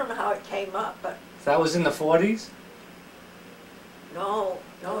I don't know how it came up, but So that was in the 40s? no,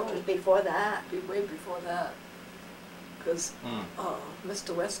 it was before that. Be way before that. Because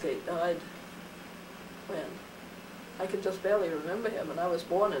Mr. Westgate died when? I can just barely remember him, and I was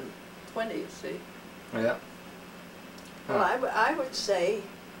born in 20, see? Yeah. Well, I would say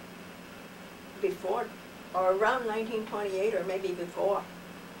before, or around 1928, or maybe before.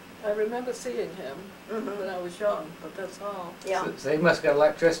 I remember seeing him Mhm. when I was young, but that's all. Yeah. So they must have got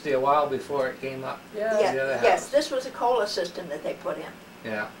electricity a while before it came up. Yeah. Yeah, the other yes, house. this was a cola system that they put in.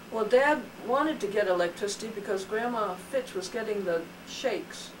 Yeah. Well, Dad wanted to get electricity because Grandma Fitch was getting the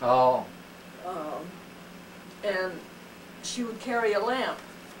shakes. Oh. And she would carry a lamp,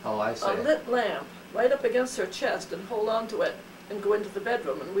 Oh, I see. a lit lamp, right up against her chest and hold on to it and go into the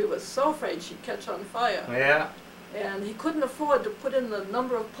bedroom. And we were so afraid she'd catch on fire. Yeah. And he couldn't afford to put in the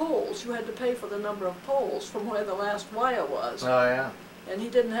number of poles. You had to pay for the number of poles from where the last wire was. Oh yeah. And he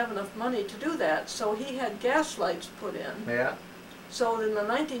didn't have enough money to do that, so he had gas lights put in. Yeah. So in the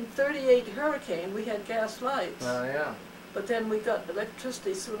 1938 hurricane, we had gas lights. Oh yeah. But then we got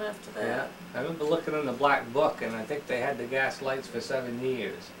electricity soon after Yeah. that. I remember looking in the black book, and I think they had the gas lights for 7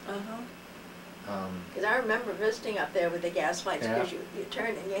 years. Uh-huh. Because I remember visiting up there with the gas lights, Yeah. because you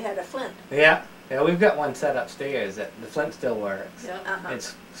turned and you had a flint. Yeah. Yeah, we've got one set upstairs that the flint still works. Yeah. Uh-huh.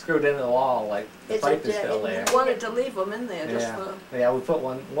 It's screwed into the wall, like the It's pipe a- is still in there. the- We wanted to leave them in there just Yeah. for... Yeah, we put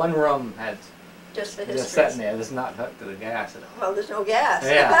one room had Just for just history. sitting there, it's not hooked to the gas at all. Well, there's no gas.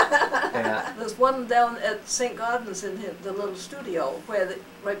 Yeah. Yeah. There's one down at St. Gordon's in the little studio where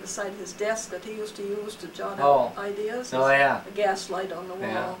right beside his desk that he used to use to jot out ideas. Oh yeah. A gas light on the wall.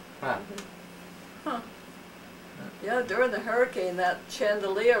 Yeah. Huh. Huh. Yeah, during the hurricane, that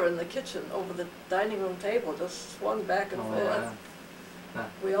chandelier in the kitchen over the dining room table just swung back and Oh, forth. yeah. Huh.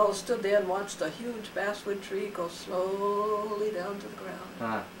 We all stood there and watched a huge basswood tree go slowly down to the ground.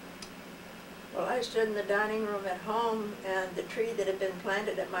 Huh. Well, I stood in the dining room at home, and the tree that had been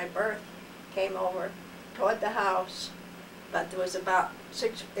planted at my birth came over toward the house, but there was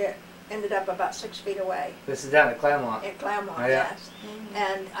it ended up about 6 feet away This is down at Claremont. in Claremont, Oh, yeah. yes.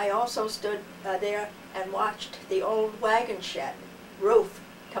 And I also stood there and watched the old wagon shed roof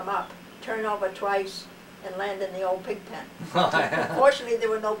come up, turn over twice, and land in the old pig pen. Fortunately, there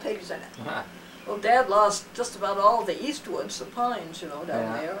were no pigs in it. Well, Dad lost just about all the eastwoods, the pines, you know, down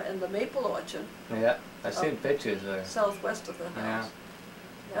Yeah. there, and the maple orchard Yeah, I've seen pictures there. southwest of the house.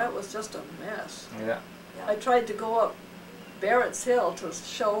 That was just a mess. Yeah. I tried to go up Barrett's Hill to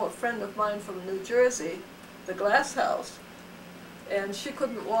show a friend of mine from New Jersey the glass house, and she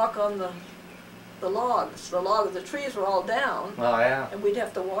couldn't walk on the logs. The trees were all down, Oh yeah. and we'd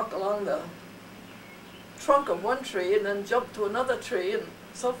have to walk along the trunk of one tree and then jump to another tree and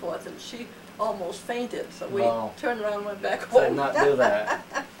so forth, and she almost fainted, so we Wow. turned around and went back So home. not do that.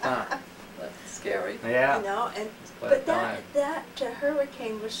 Huh. That's scary. Yeah. You know, and Quite but a time. that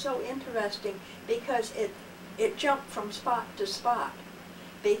hurricane was so interesting because it jumped from spot to spot,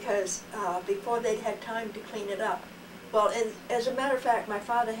 because before they'd had time to clean it up. Well, as a matter of fact, my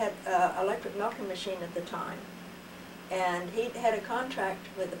father had an electric milking machine at the time, and he had a contract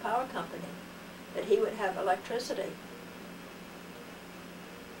with the power company that he would have electricity,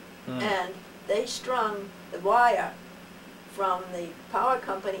 and they strung the wire from the power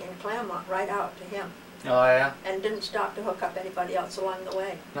company in Claremont right out to him, Oh yeah. and didn't stop to hook up anybody else along the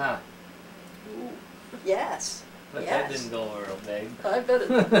way. Nah. Yes. But Yes. that didn't go over real big. I bet it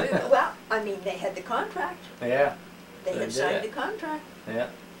did. Well, I mean, they had the contract. Yeah. They They had did signed it. the contract. Yeah.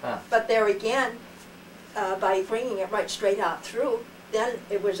 Huh. But there again, by bringing it right straight out through, then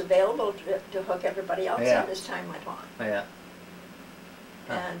it was available to hook everybody else Yeah. in as time went on. Yeah.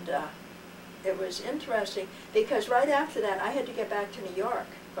 Huh. And it was interesting because right after that, I had to get back to New York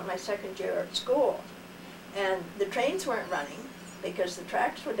for my second year at school. And the trains weren't running because the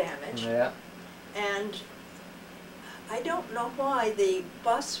tracks were damaged. Yeah. And I don't know why the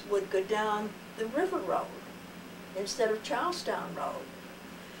bus would go down the River Road instead of Charlestown Road.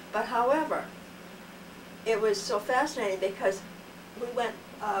 But however, it was so fascinating because we went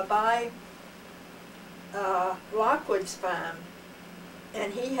by Lockwood's farm,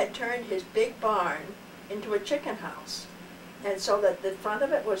 And he had turned his big barn into a chicken house. And so that the front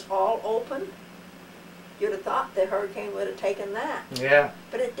of it was all open. You'd have thought the hurricane would have taken that. Yeah.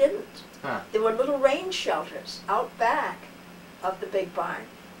 But it didn't. Huh. There were little rain shelters out back of the big barn.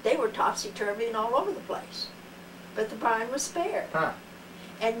 They were topsy-turvy and all over the place. But the barn was spared. Huh.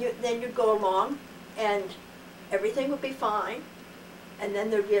 And then you'd go along and everything would be fine. And then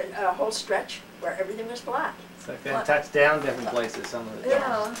there'd be a whole stretch where everything was flat. It's like they touch down different places some of the time.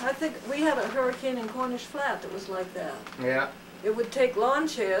 Yeah, I think we had a hurricane in Cornish Flat that was like that. Yeah. It would take lawn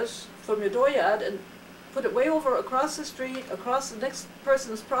chairs from your dooryard and put it way over across the street, across the next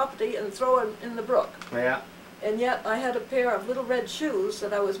person's property, and throw it in the brook. Yeah. And yet I had a pair of little red shoes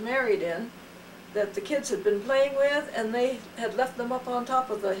that I was married in that the kids had been playing with, and they had left them up on top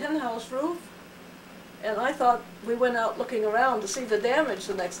of the hen house roof. And I thought, we went out looking around to see the damage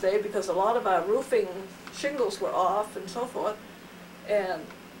the next day because a lot of our roofing shingles were off and so forth. And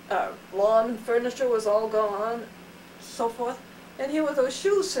our lawn furniture was all gone, so forth. And here were those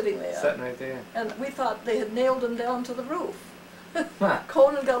shoes sitting there. Sitting right there. And we thought they had nailed them down to the roof. Huh.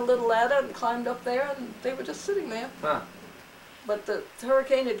 Conan got a little ladder and climbed up there, and they were just sitting there. Huh. But the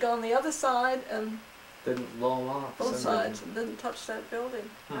hurricane had gone the other side, and Didn't blow them off. both Some sides, and didn't touch that building.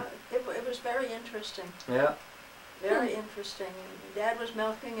 It was very interesting. Yeah. Very interesting. And Dad was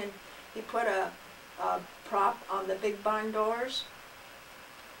milking and he put a prop on the big barn doors.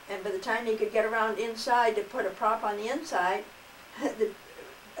 And by the time he could get around inside to put a prop on the inside,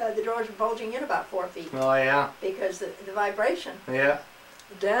 the doors were bulging in about 4 feet Oh yeah. because the vibration. Yeah.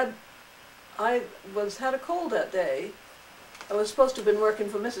 Dad, I had a cold that day. I was supposed to have been working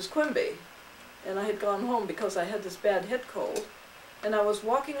for Mrs. Quimby, and I had gone home because I had this bad head cold. And I was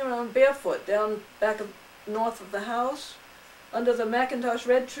walking around barefoot down north of the house, under the Macintosh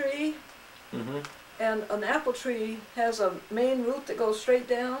red tree, and an apple tree has a main root that goes straight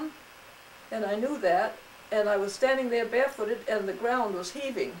down, and I knew that, and I was standing there barefooted, and the ground was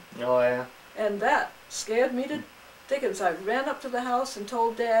heaving. Oh yeah. And that scared me to dickens. I ran up to the house and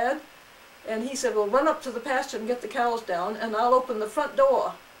told Dad, and he said, well, run up to the pasture and get the cows down, and I'll open the front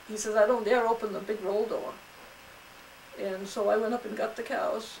door. He says, I don't dare open the big roll door. And so I went up and got the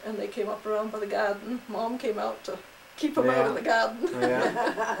cows, and they came up around by the garden. Mom came out to keep them out of the garden.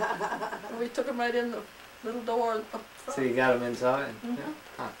 Yeah. And we took them right in the little door up front. So you got them inside? Mhm. Yeah.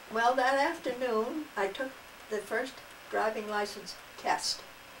 Huh. Well, that afternoon, I took the first driving license test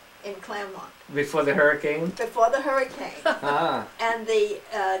in Claremont Before the hurricane? before the hurricane. Ah. And the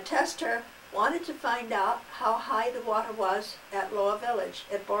tester wanted to find out how high the water was at Lower Village,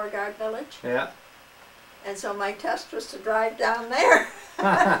 at Beauregard Village. Yeah. And so my test was to drive down there.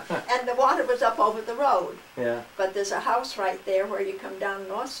 And the water was up over the road. Yeah. But there's a house right there where you come down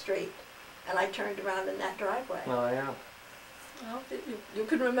North Street. And I turned around in that driveway. Oh yeah. Well, you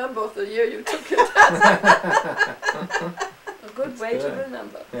can remember the year you took your test. A good way to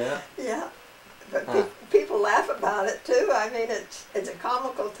remember. Yeah. Yeah. But people laugh about it too. I mean, it's a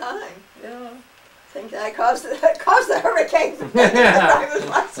comical time. Yeah. Think that I caused the hurricane for getting the driver's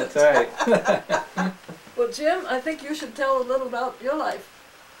license. That's right. Well, Jim, I think you should tell a little about your life.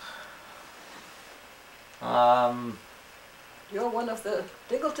 You're one of the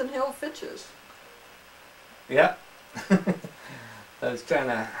Dingleton Hill Fitches. Yeah. I was trying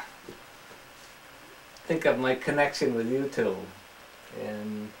to think of my connection with you two,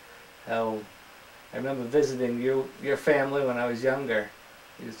 and how I remember visiting your family when I was younger.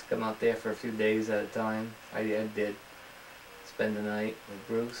 I used to come out there for a few days at a time. I did spend the night with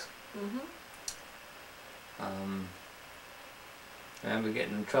Bruce. Mm-hmm. I remember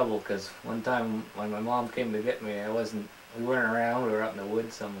getting in trouble because one time when my mom came to get me, we weren't around. We were out in the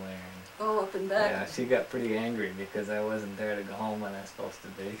woods somewhere. Oh, up and back. Yeah, she got pretty angry because I wasn't there to go home when I was supposed to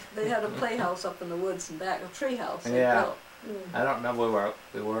be. They had a playhouse up in the woods and back, a tree house. Yeah. Mm. I don't remember where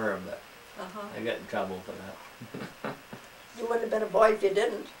we were, but Uh-huh. I got in trouble for that. You wouldn't have been a boy if you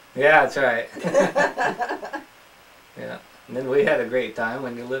didn't. Yeah, that's right. Yeah. And then we had a great time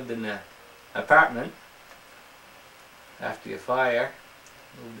when you lived in the apartment after your fire.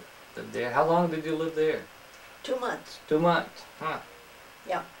 Lived there. How long did you live there? 2 months. 2 months. Huh.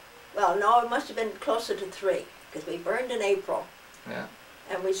 Yeah. Well, no, it must have been closer to 3 because we burned in April. Yeah.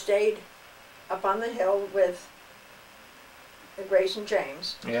 And we stayed up on the hill with Grace and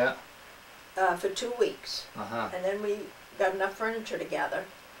James Yeah. for 2 weeks. Uh-huh. And then we got enough furniture together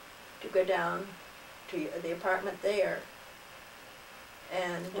to go down to the apartment there.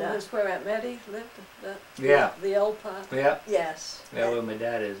 And And that's where Aunt Mattie lived? Yeah. The old part? Yeah. yes. Yeah, where my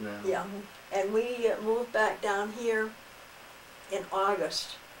dad is now. Yeah. And we moved back down here in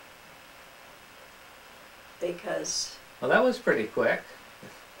August because Well, that was pretty quick.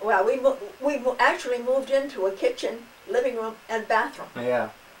 Well, actually moved into a kitchen, living room, and bathroom. Yeah.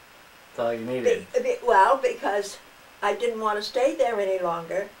 That's all you needed. Well, because I didn't want to stay there any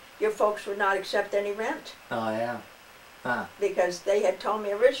longer. Your folks would not accept any rent. Oh, yeah. Huh. Because they had told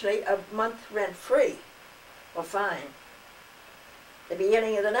me originally a month rent free. Well, fine. The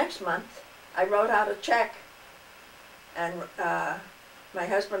beginning of the next month, I wrote out a check, and my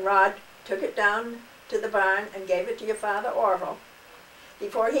husband Rod took it down to the barn and gave it to your father Orville.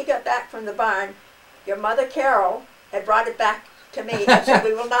 Before he got back from the barn, your mother Carol had brought it back to me and said,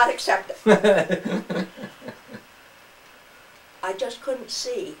 we will not accept it. I just couldn't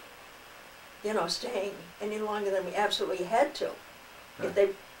see, you know, staying any longer than we absolutely had to,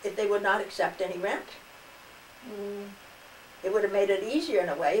 if they would not accept any rent. It would have made it easier in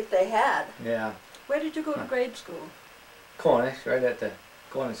a way if they had. Yeah. Where did you go to grade school? Cornish, right at the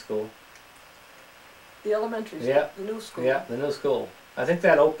Cornish school. The elementary school? Yeah. The new school? Yeah, the new school. I think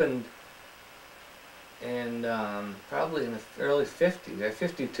that opened in probably in the early 50s,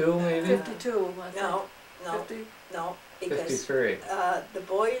 52 maybe? 52, I think. No, 50? no, because 53. the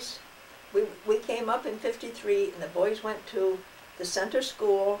boys, we came up in 53, and the boys went to the center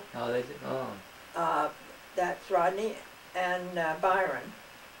school. Oh, they did? Oh. That's Rodney and Byron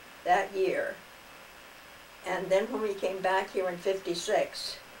that year. And then when we came back here in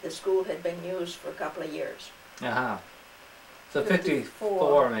 56, the school had been used for a couple of years. Uh-huh. So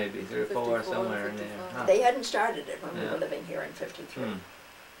 54 maybe, 3 or 4, somewhere in there. Huh. They hadn't started it when we were living here in 53. Hmm.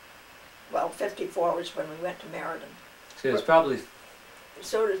 Well, 54 was when we went to Meriden. So it was probably...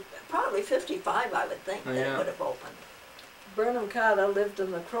 So it was probably 55, I would think, that it would have opened. Burnham Carter lived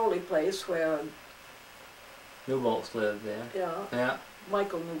in the Crowley place where Newbolts lived there. Yeah.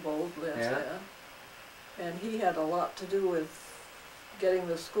 Michael Newbold lives Yeah. there. And he had a lot to do with getting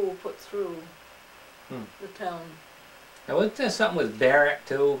the school put through the town. Now wasn't there something with Barrett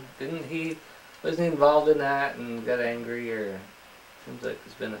too? Wasn't he involved in that and got angry, or seems like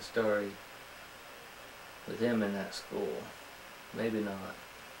there's been a story with him in that school. Maybe not.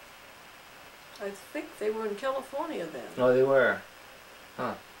 I think they were in California then. Oh, they were.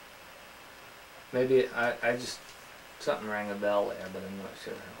 Huh. Maybe I just, something rang a bell there, but I'm not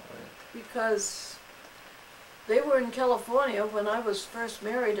sure how it Because they were in California when I was first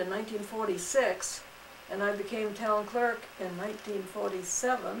married in 1946, and I became town clerk in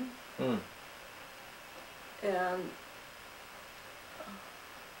 1947. Hmm. And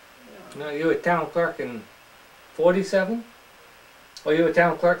No, you were town clerk in 47? Oh, you were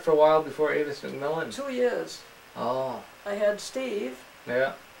town clerk for a while before Avis McMillan? 2 years. Oh. I had Steve,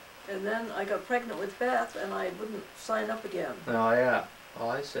 Yeah. and then I got pregnant with Beth, and I wouldn't sign up again. Oh, yeah. Oh,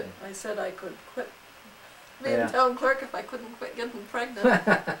 I see. I said I could quit being Yeah. town clerk if I couldn't quit getting pregnant.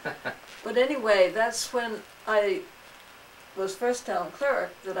 But anyway, that's when I was first town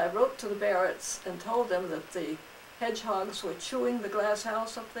clerk that I wrote to the Barretts and told them that the hedgehogs were chewing the glass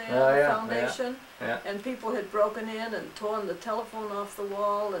house up there, Oh, the yeah, foundation, Yeah. and people had broken in and torn the telephone off the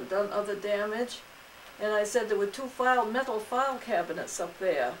wall and done other damage. And I said there were 2 metal file cabinets up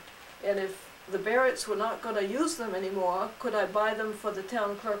there, and if the Barretts were not going to use them anymore, could I buy them for the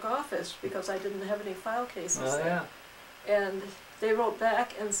town clerk office, because I didn't have any file cases Oh, there. yeah. And they wrote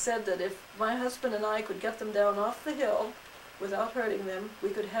back and said that if my husband and I could get them down off the hill without hurting them, we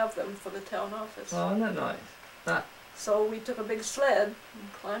could have them for the town office. Oh, isn't that nice? Huh. So we took a big sled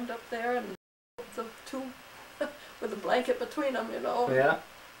and climbed up there and the 2 with a blanket between them, you know. Yeah.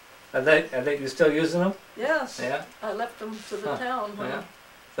 Are they you still using them? Yes. Yeah. I left them to the town. Yeah.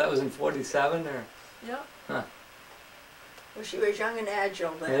 That was in 47 or? Yeah. Huh. Well, she was young and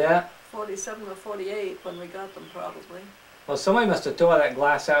agile then. Yeah. 47 or 48 when we got them, probably. Well, somebody must have tore that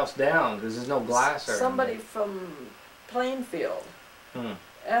glass house down because there's no glass or Somebody from Plainfield. Hmm.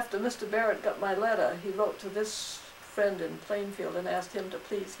 After Mr. Barrett got my letter, he wrote to this friend in Plainfield and asked him to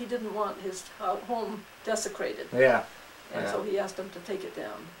please. He didn't want his home desecrated, Yeah. and Yeah. so he asked him to take it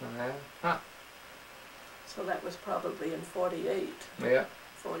down. Okay. Huh. So that was probably in 48, Yeah.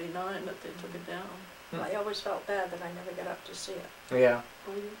 49 that they took it down. I always felt bad that I never got up to see it. Yeah.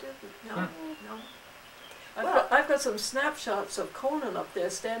 Oh, you didn't? No, no. I've got some snapshots of Conan up there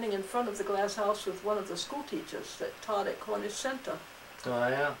standing in front of the glass house with one of the school teachers that taught at Cornish Center. Oh,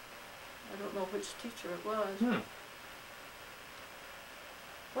 yeah. I don't know which teacher it was. Hmm.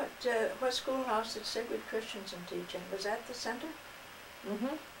 What schoolhouse did Sigrid Christensen teach in? Was that the center?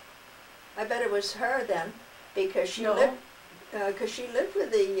 Mm-hmm. I bet it was her then, because she No. lived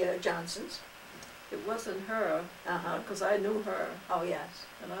with the Johnsons. It wasn't her, Uh-huh. because I knew her, Oh, yes.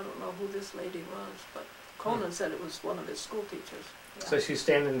 and I don't know who this lady was, but Conan said it was one of his school teachers. Yeah. So she's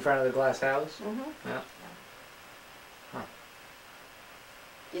standing in front of the glass house? Mm-hmm. Yeah.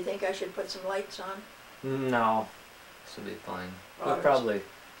 Do you think I should put some lights on? No, this will be fine. We'll Robert? probably,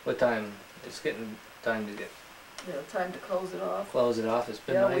 what time? It's getting time to get Yeah, time to close it off. close it off. It's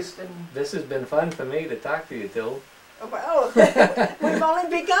been Yeah, nice. we've been, This has been fun for me to talk to you two. Well, we've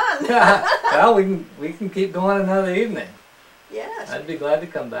only begun. Well, we can keep going another evening. Yes, I'd be glad to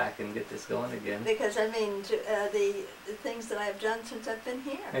come back and get this going again. because I mean, the things that I've done since I've been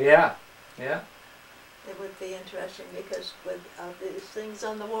here, Yeah, yeah, it would be interesting because with these things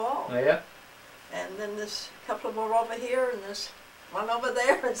on the wall, yeah. and then this couple more over here, and this one over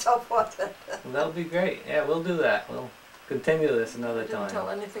there, and so forth. Well, that'll be great. Yeah, we'll do that. We'll continue this another didn't tell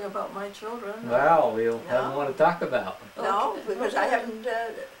time. anything about my children. Well, we'll have No. more to talk about. No, Okay, because I okay. haven't,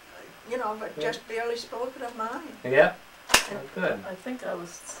 you know, but Yeah. just barely spoken of mine. Yeah, well, good. I think I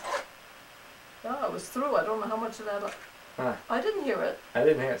was, no, I was through. I don't know how much of that, Huh. I didn't hear it. I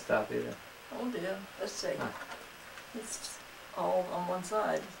didn't hear it stop either. Oh dear, Let's see. Huh. it's all on one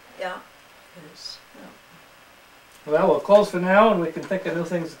side. Yeah. Yes. Well, we'll close for now, and we can think of new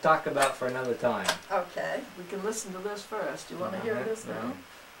things to talk about for another time. Okay. We can listen to this first. You want to hear this now?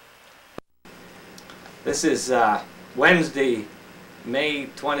 This is Wednesday, May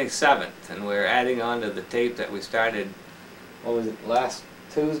 27th, and we're adding on to the tape that we started, what was it, last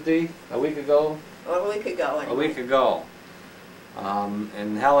Tuesday? A week ago? Well, we could go. A week ago.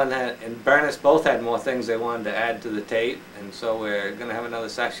 And Helen and Bernice both had more things they wanted to add to the tape, and so we're going to have another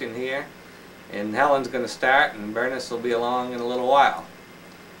session here. And Helen's going to start, and Bernice will be along in a little while.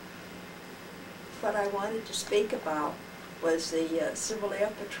 What I wanted to speak about was the Civil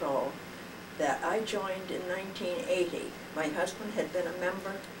Air Patrol that I joined in 1980. My husband had been a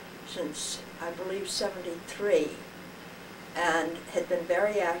member since, I believe, 73, and had been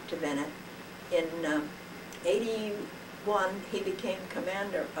very active in it. In 81, he became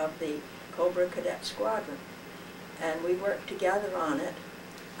commander of the Cobra Cadet Squadron, and we worked together on it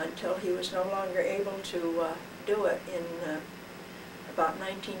until he was no longer able to do it in about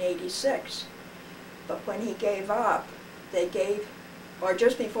 1986. But when he gave up, they gave, or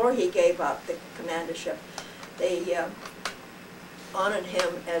just before he gave up the commandership, they honored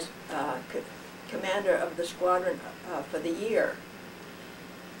him as commander of the squadron for the year,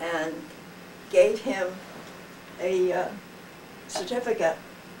 and gave him a certificate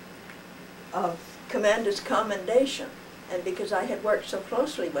of commander's commendation. And because I had worked so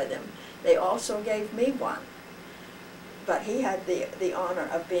closely with him, they also gave me one. But he had the honor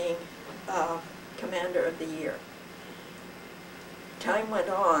of being commander of the year. Time went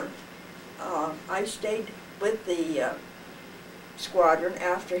on. I stayed with the squadron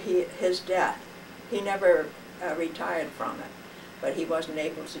after his death. He never retired from it, but he wasn't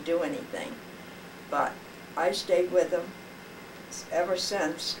able to do anything. But I stayed with him ever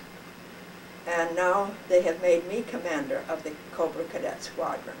since. And now they have made me commander of the Cobra Cadet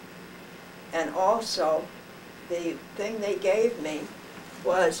Squadron. And also, the thing they gave me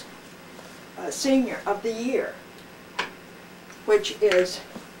was Senior of the Year, which is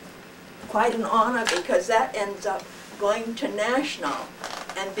quite an honor because that ends up going to national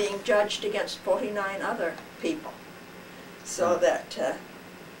and being judged against 49 other people. So that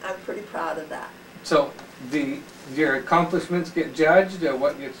I'm pretty proud of that. So, your accomplishments get judged, or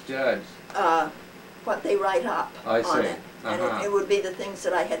what gets judged? What they write up I on see. it. And it would be the things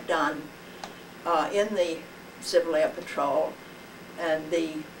that I had done in the Civil Air Patrol and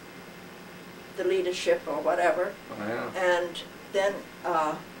the leadership or whatever. Oh, yeah. And then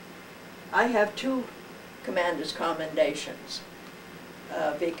I have two commander's commendations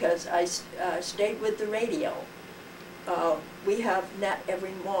because I stayed with the radio. We have net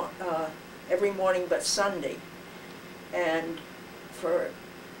every morning but Sunday. And for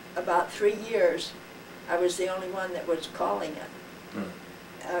about 3 years, I was the only one that was calling it.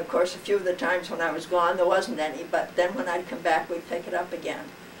 Of course, a few of the times when I was gone, there wasn't any, but then when I'd come back, we'd pick it up again.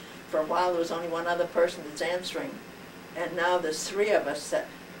 For a while, there was only one other person that's answering, and now there's 3 of us that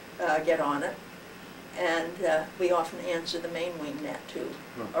get on it, and we often answer the main wing net too,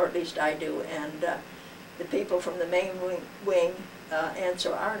 or at least I do, and the people from the main wing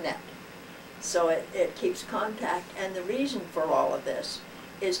answer our net. So it keeps contact, and the reason for all of this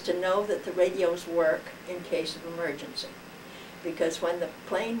is to know that the radios work in case of emergency. Because when the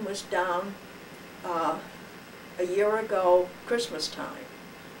plane was down a year ago, Christmas time,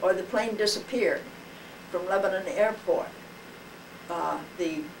 or the plane disappeared from Lebanon Airport,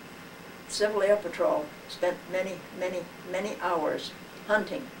 the Civil Air Patrol spent many hours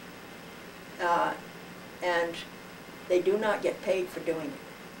hunting, and they do not get paid for doing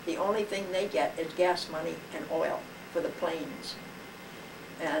it. The only thing they get is gas money and oil for the planes.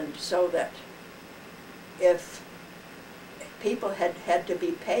 And so that if people had to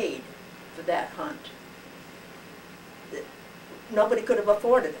be paid for that hunt. Nobody could have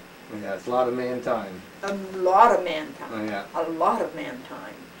afforded it. Yeah, it's a lot of man time. A lot of man time. Oh, yeah. A lot of man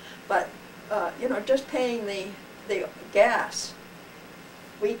time. But, you know, just paying the gas,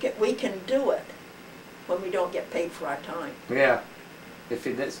 we can do it when we don't get paid for our time. Yeah. If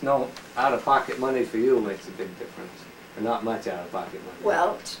it's no out-of-pocket money for you, it makes a big difference. Or not much out-of-pocket money.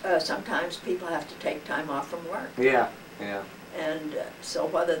 Well, sometimes people have to take time off from work. Yeah, yeah. And so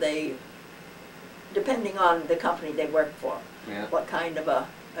whether they, depending on the company they work for, Yeah. what kind of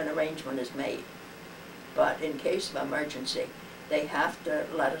an arrangement is made. But in case of emergency, they have to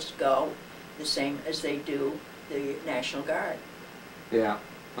let us go the same as they do the National Guard. Yeah.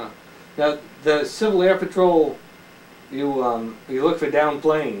 Huh. Now, the Civil Air Patrol, you look for downed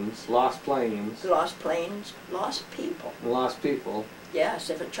planes, lost planes, Lost planes, lost people. lost people. Yes,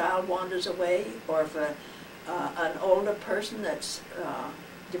 if a child wanders away, or if an older person that's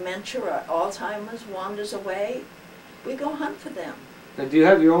dementia or Alzheimer's wanders away, we go hunt for them. Now, do you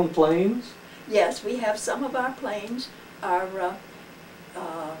have your own planes? Yes, we have some of our planes are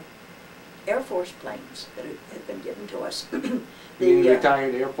Air Force planes that have been given to us. You mean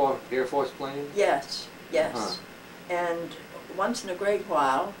retired Air Force planes? Yes, yes. Huh. And once in a great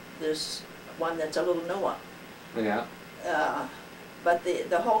while, there's one that's a little newer. Yeah. But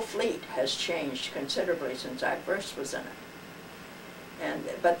the whole fleet has changed considerably since I first was in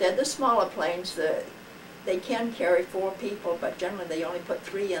it. But they're the smaller planes. They can carry 4 people, but generally they only put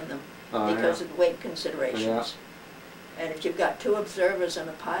 3 in them because of weight considerations. Yeah. And if you've got 2 observers and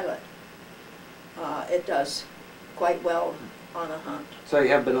a pilot, it does quite well on a hunt. So you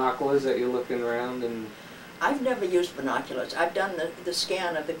have binoculars that you're looking around and... I've never used binoculars. I've done the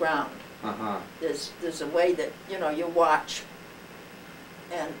scan of the ground. Uh-huh. There's a way that, you know, you watch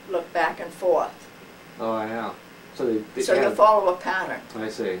and look back and forth. Oh, yeah. So So you follow a pattern. I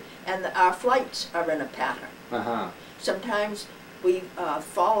see. And our flights are in a pattern. Uh-huh. Sometimes we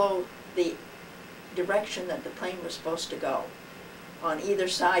follow the direction that the plane was supposed to go on either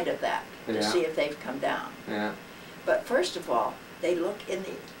side of that to see if they've come down. Yeah. But first of all, they look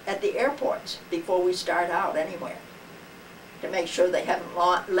at the airports before we start out anywhere to make sure they haven't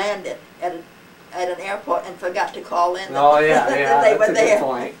landed at an airport and forgot to call in. Oh, yeah, yeah, they that's were a there. good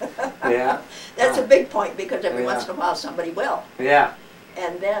point. Yeah. That's a big point because every Yeah. once in a while somebody will. Yeah.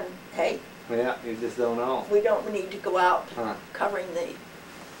 And then, hey, Yeah, you just don't know. we don't need to go out Huh. covering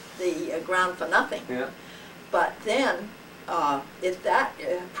the ground for nothing. Yeah. But then, if that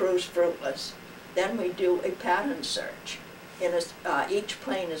proves fruitless, then we do a pattern search. Each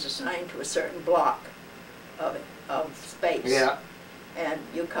plane is assigned to a certain block of space. Yeah. And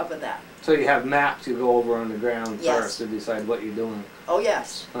you cover that. So you have maps you go over on the ground Yes. first to decide what you're doing. Oh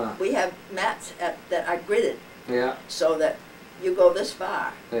yes, Huh. we have maps that are gridded Yeah. so that you go this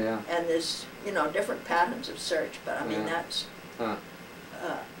far. Yeah. And there's, you know, different patterns of search, but I mean, Yeah. that's Huh.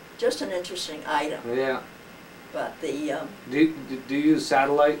 just an interesting item. Yeah. But Do you use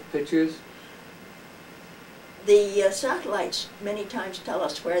satellite pictures? the satellites many times tell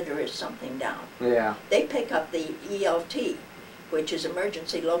us where there is something down. Yeah. They pick up the ELT, which is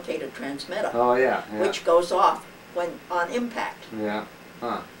Emergency Locator Transmitter, Oh, yeah. Yeah. which goes off when on impact. Yeah.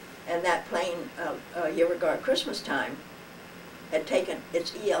 Huh. And that plane a year ago at Christmas time had taken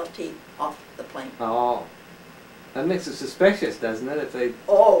its ELT off the plane. Oh. That makes it suspicious, doesn't it? If they...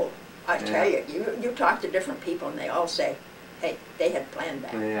 Oh, I tell Yeah. you talk to different people and they all say, hey, they had planned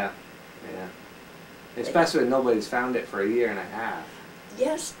that. Yeah. Yeah. Especially when nobody's found it for a year and a half.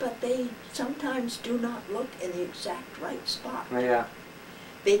 Yes, but they sometimes do not look in the exact right spot. Yeah.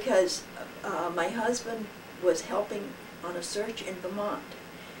 Because my husband was helping on a search in Vermont,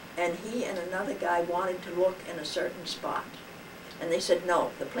 and he and another guy wanted to look in a certain spot. And they said,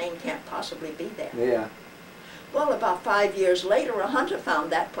 no, the plane can't possibly be there. Yeah. Well, about 5 years later, a hunter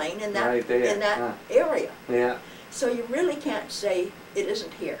found that plane in that, Right there. Huh. area. Yeah. So you really can't say it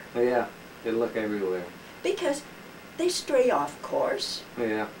isn't here, Yeah. They look everywhere. because they stray off course,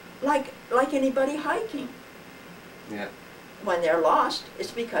 Yeah. like anybody hiking. Yeah. When they're lost,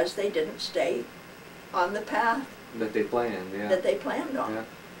 it's because they didn't stay on the path That they planned, yeah. that they planned on. Yeah.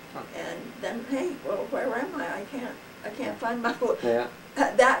 Huh. And then, hey, well, where am I? I can't find my Yeah.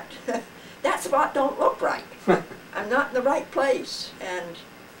 that spot don't look right. I'm not in the right place, and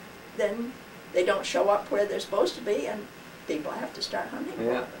then they don't show up where they're supposed to be, and people have to start hunting for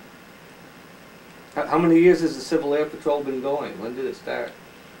Yeah. them. How many years has the Civil Air Patrol been going? When did it start?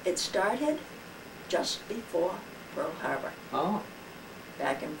 It started just before Pearl Harbor, Oh.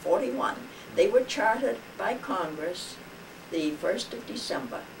 back in '41. They were chartered by Congress the 1st of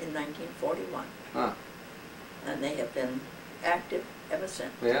December in 1941. Huh. And they have been active ever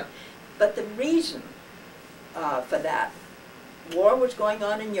since. Yeah. But the reason for that, war was going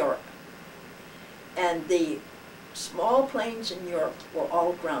on in Europe, and the small planes in Europe were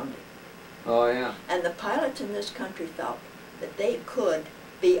all grounded. Oh, yeah. And the pilots in this country felt that they could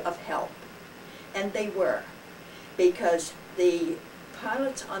be of help. And they were, because the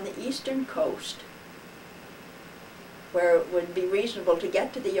pilots on the eastern coast, where it would be reasonable to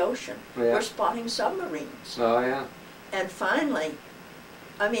get to the ocean, Yeah. were spotting submarines. Oh, yeah. And finally,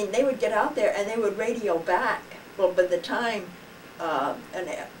 I mean, they would get out there and they would radio back. Well, by the time an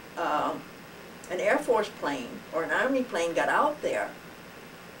Air Force plane or an Army plane got out there,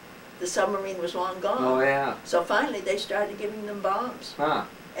 the submarine was long gone. Oh, yeah. So finally they started giving them bombs. Huh.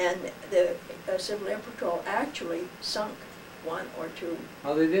 And the Civil Air Patrol actually sunk one or two.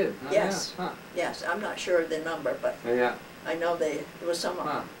 Oh, they did? Oh, Yes. Yeah. Huh. Yes, I'm not sure of the number, but Yeah. I know there was some of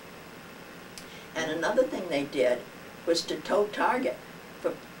Huh. them. And another thing they did was to tow target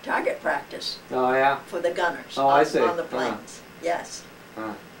for target practice Oh, yeah. for the gunners Oh, I on, see. on the Huh. planes. Yes.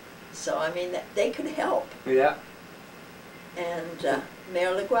 Huh. So I mean, they could help. Yeah. And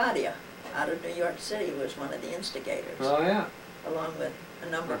Mayor LaGuardia out of New York City was one of the instigators, Oh, yeah. along with a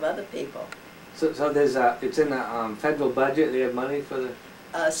number of other people. So there's it's in the federal budget. They have money for the.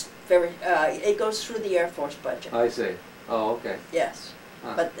 It goes through the Air Force budget. I see. Oh, okay. Yes.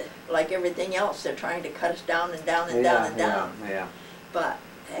 Huh. But like everything else, they're trying to cut us down and down and Yeah, down and down. Yeah. But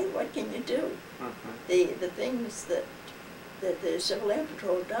hey, what can you do? Uh-huh. The things that the Civil Air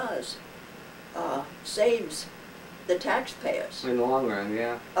Patrol does saves the taxpayers In the long run,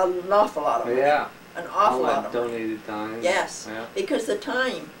 yeah. an awful lot of money. Yeah. An awful All that lot of money. donated time. Yes, Yeah. because the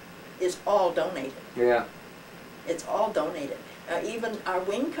time is all donated. Yeah. It's all donated. Even our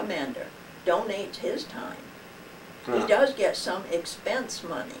wing commander donates his time. Huh. He does get some expense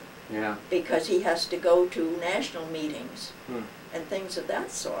money Yeah. because he has to go to national meetings Hmm. and things of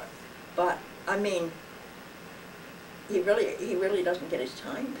that sort. But I mean, he really doesn't get his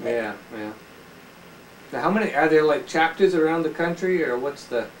time paid. Yeah. Yeah. Now, how many are there? Like chapters around the country, or what's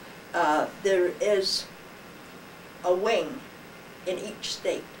the? There is a wing in each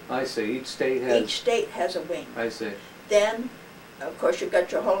state. I see. Each state has. Each state has a wing. I see. Then, of course, you've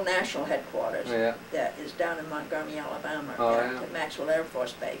got your whole national headquarters. Yeah. That is down in Montgomery, Alabama, Oh, at yeah. Maxwell Air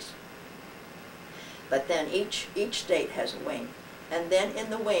Force Base. But then each state has a wing. And then in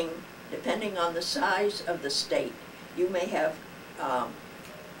the wing, depending on the size of the state, you may have,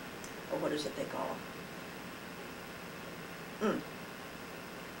 what is it they call them?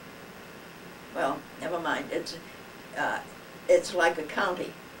 Well, never mind. It's like a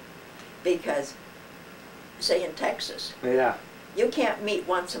county, because, say in Texas, Yeah. you can't meet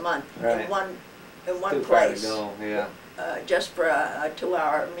once a month Right. in one Too far to place go. Yeah. just for a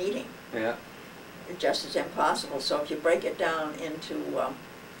 2-hour meeting. Yeah. It's just as impossible. So if you break it down into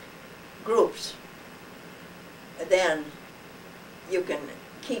groups, then you can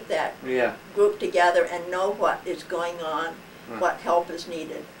keep that Yeah. group together and know what is going on, Right. what help is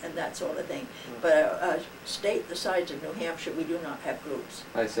needed, and that sort of thing. Right. But a state the size of New Hampshire, we do not have groups,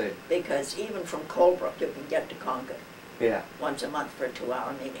 I see. because even from Colebrook, you can get to Concord Yeah. once a month for a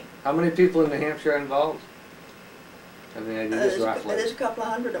 2-hour meeting. How many people in New Hampshire are involved? Have any idea? Just roughly. There's a couple of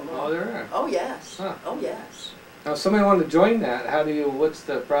hundred or more. Oh, there are. Oh, yes. Huh. Oh, yes. Now, if somebody wanted to join that, how do you? What's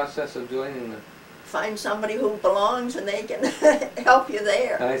the process of joining the? Find somebody who belongs and they can help you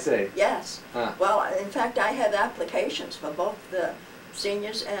there. I see. Yes. Huh. Well, in fact, I have applications for both the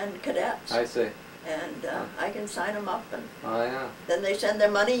seniors and cadets. I see. And Huh. I can sign them up, and Oh, yeah. then they send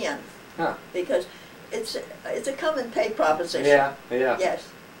their money in. Huh. Because it's a come and pay proposition. Yeah. Yeah. Yes.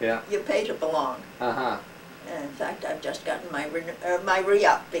 Yeah. You pay to belong. Uh-huh. And in fact, I've just gotten my my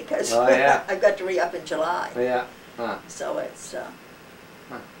re-up, because Oh, yeah. I've got to re-up in July. Yeah. Huh. So it's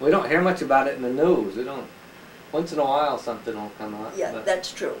Huh. We don't hear much about it in the news. We don't. Once in a while, something will come up. yeah, but, that's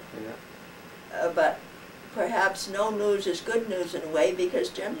true. yeah. But perhaps no news is good news in a way, because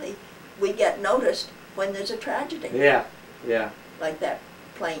generally we get noticed when there's a tragedy, Yeah. Yeah. like that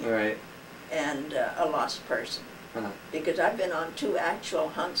plane Right. and a lost person. Huh. Because I've been on 2 actual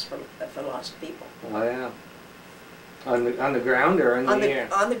hunts for lost people. Oh, yeah. On the ground or in the air?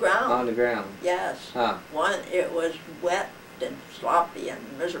 On the ground. On the ground. Yes. Huh. One, it was wet and sloppy and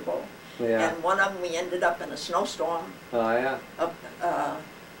miserable. Yeah. And one of them, we ended up in a snowstorm Oh, yeah. up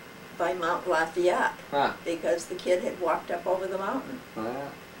by Mount Lafayette, Huh. because the kid had walked up over the mountain Oh,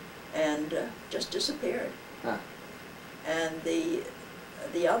 yeah. and just disappeared. Huh. And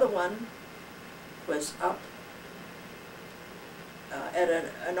the other one was up at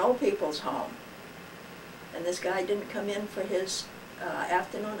an old people's home, and this guy didn't come in for his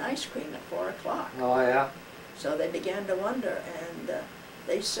afternoon ice cream at 4 o'clock. Oh, yeah. So they began to wonder, and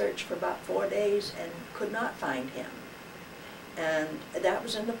they searched for about 4 days and could not find him. And that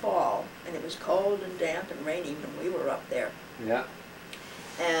was in the fall, and it was cold and damp and rainy when we were up there. Yeah.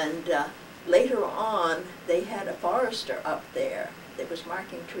 And later on, they had a forester up there that was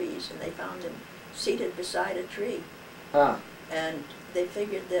marking trees, and they found him seated beside a tree. Huh. And they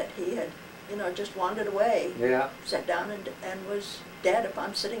figured that he had, you know, just wandered away, Yeah. sat down and was dead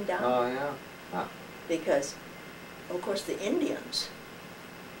upon sitting down. Oh, yeah. Huh. Because, of course, the Indians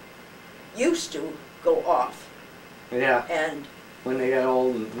used to go off Yeah. and, When they got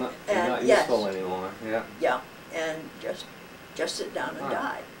old and not yes. useful anymore. Yeah. yeah, and just sit down and Huh.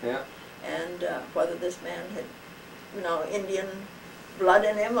 die. Yeah. And whether this man had, you know, Indian blood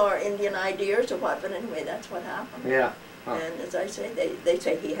in him or Indian ideas or what, but anyway, that's what happened. Yeah. Huh. And as I say, they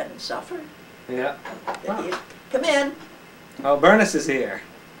say he hadn't suffered. Yeah. That he, come in. Oh, Bernice is here.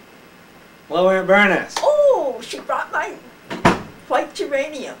 Lower Bernice. Oh, she brought my white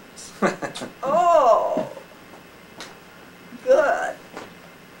geraniums. Oh, good.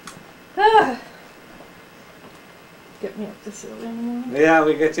 Get me up this early in the morning? Yeah,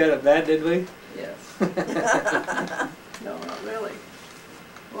 we got you out of bed, did we? Yes. No, not really.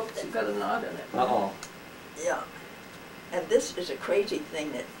 Whoops, you got a knot in it. Uh-oh. Yeah. And this is a crazy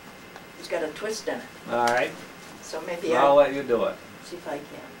thing that has got a twist in it. All right. So maybe I'll I'll let you do it. see if I can.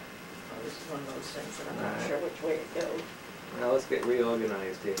 Oh, this is one of those things that I'm not Alright. sure which way it goes. Now let's get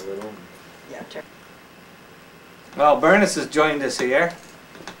reorganized here a little. Yeah, turn. Well, Bernice has joined us here.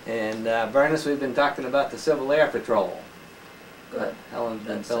 And Bernice, we've been talking about the Civil Air Patrol. Good. Helen's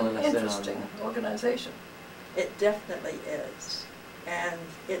been That's filling an us in on interesting that. organization. It definitely is. And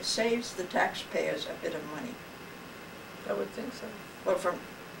it saves the taxpayers a bit of money. I would think so. Well, from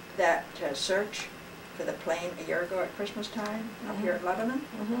that search for the plane a year ago at Christmas time up here at Lebanon,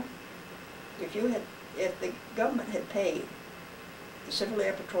 Mm-hmm. if the government had paid the Civil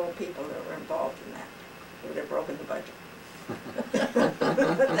Air Patrol people that were involved in that, it would have broken the budget.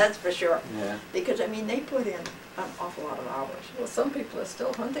 That's for sure. Yeah. Because, I mean, they put in an awful lot of hours. Well, some people are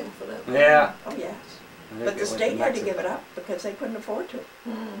still hunting for that. Yeah. Oh, yes. I think But it the went state had to Mexico. give it up because they couldn't afford to.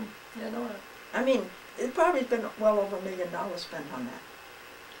 Hmm. Yeah, no, I mean, it probably has been well over $1 million spent on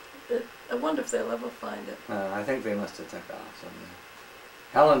that. I wonder if they'll ever find it. I think they must have took off something.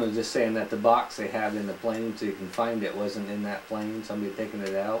 Helen was just saying that the box they have in the plane so you can find it wasn't in that plane. Somebody had taken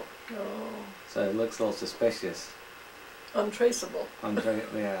it out. Oh, So it looks a little suspicious. untraceable.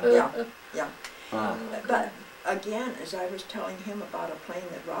 Yeah. Yeah, yeah. Huh. But again, as I was telling him about a plane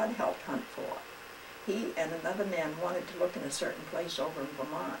that Rod helped hunt for, he and another man wanted to look in a certain place over in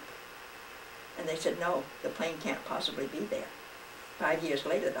Vermont. And they said, no, the plane can't possibly be there. 5 years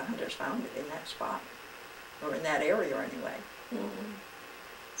later, the hunters found it in that spot, or in that area anyway. Mm.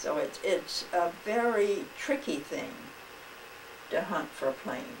 So it's a very tricky thing to hunt for a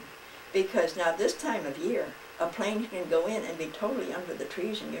plane. Because now this time of year, a plane can go in and be totally under the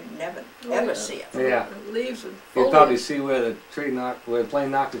trees and you'd never, Oh, ever yeah. see it. Yeah. Leaves and You'd probably foliage. see where the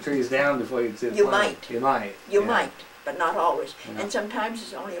plane knocked the trees down before you'd see the You plane. might. You might. You Yeah. might, but not always. Yeah. And sometimes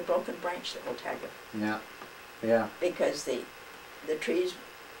it's only a broken branch that will tell you. Yeah. Yeah. Because the trees,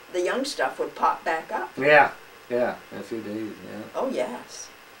 the young stuff would pop back up. Yeah. Yeah. In a few days. Yeah. Oh yes,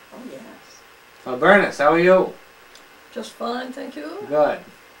 oh yes. Well, Bernice, how are you? Just fine, thank you. Good.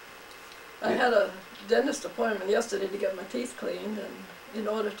 I had a dentist appointment yesterday to get my teeth cleaned, and in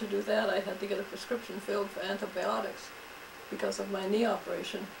order to do that, I had to get a prescription filled for antibiotics because of my knee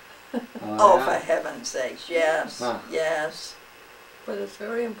operation. Oh, yeah. for heaven's sakes, yes, Huh. yes. But it's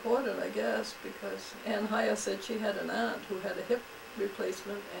very important, I guess, because Ann Heyer said she had an aunt who had a hip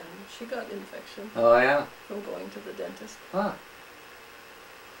replacement, and she got infection Oh, yeah? from going to the dentist. Huh.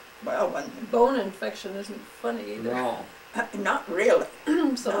 Well, when, Bone infection isn't funny either. No. not really.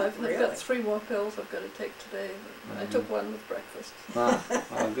 So Not I've really. got 3 more pills I've got to take today. But I took one with breakfast. Huh.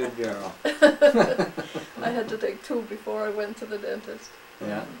 Oh, good girl. I had to take 2 before I went to the dentist.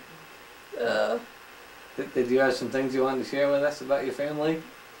 Yeah. Uh, Did you have some things you wanted to share with us about your family?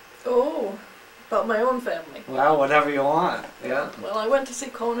 oh, about my own family. Well, whatever you want. Yeah. Well, I went to see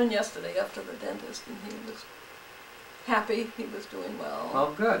Conan yesterday after the dentist, and he was happy. He was doing well.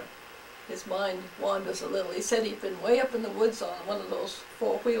 Oh, good. His mind wanders a little. He said he'd been way up in the woods on one of those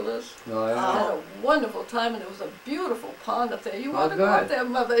 4-wheelers. Oh, Had yeah. a wonderful time, and it was a beautiful pond up there. You Oh, want to go up good. there,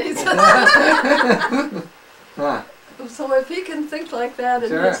 Mother? He said. Huh. So if he can think like that in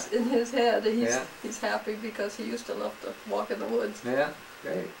Sure. his head, Yeah. he's happy because he used to love to walk in the woods. Yeah.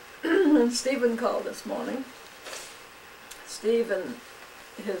 Great. And Stephen called this morning. Steve and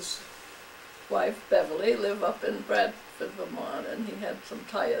his wife Beverly live up in Bradford, Vermont, and he had some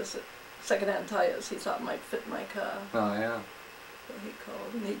tires that second-hand tires he thought might fit my car. Oh, yeah. So he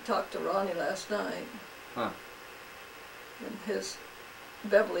called, and he talked to Ronnie last night. Huh. And his,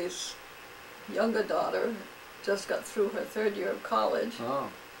 Beverly's younger daughter just got through her 3rd year of college. Oh.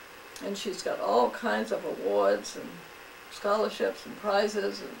 And she's got all kinds of awards and scholarships and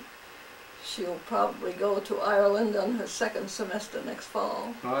prizes, and she'll probably go to Ireland on her 2nd semester next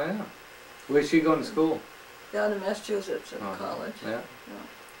fall. Oh, yeah. Where's she going to school? Down in Massachusetts at Oh, college. Yeah.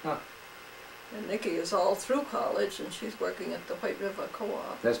 Huh. And Nikki is all through college, and she's working at the White River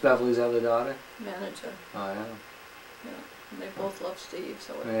Co-op, That's Beverly's other daughter? manager. Oh, yeah. Yeah. And they both love Steve,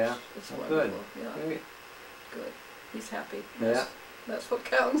 so Yeah. it's Oh, wonderful. good. Yeah, Great. good. He's happy. Yeah. That's what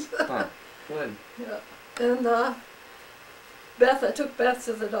counts. Huh. Good. Yeah. And Beth, I took Beth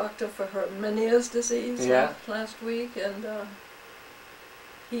to the doctor for her Meniere's disease Yeah. last week, and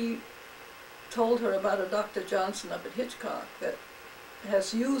he told her about a Dr. Johnson up at Hitchcock that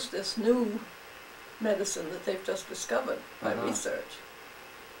has used this new medicine that they've just discovered by research.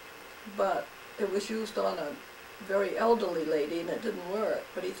 But it was used on a very elderly lady and it didn't work,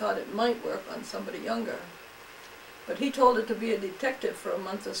 but he thought it might work on somebody younger. But he told her to be a detective for a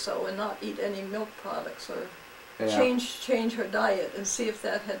month or so and not eat any milk products or change her diet and see if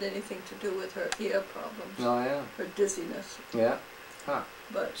that had anything to do with her ear problems, Oh, yeah. her dizziness. Yeah. Huh.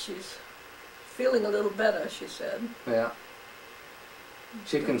 But she's feeling a little better, she said. Yeah.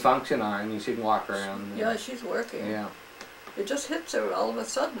 She can function, I mean, she can walk around. Yeah, she's working. Yeah. It just hits her all of a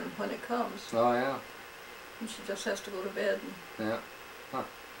sudden when it comes. Oh, yeah. And she just has to go to bed. And Yeah. Huh.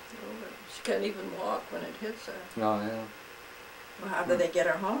 she can't even walk when it hits her. Oh, yeah. Well, how do they get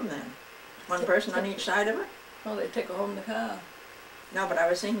her home then? One person on each side of her? Oh, they take her home in the car. No, but I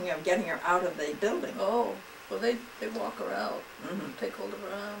was thinking of getting her out of the building. Oh, well they walk her out, Mm-hmm. take hold of her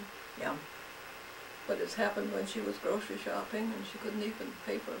arm. Yeah. But it's happened when she was grocery shopping and she couldn't even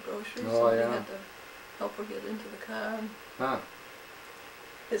pay for her groceries, Oh, so yeah. we had to help her get into the car. And Huh.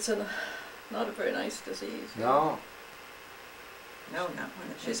 it's not a very nice disease. No. No, not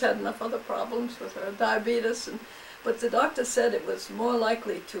when it's... She's had enough other problems with her diabetes, but the doctor said it was more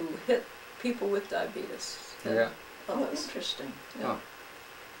likely to hit people with diabetes than Yeah. Oh, others. interesting. Yeah.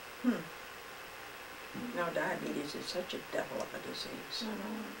 Hmm. No, diabetes is such a devil of a disease.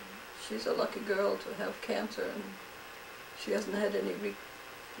 She's a lucky girl to have cancer, and she hasn't had any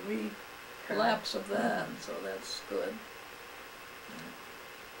relapse of that, so that's good.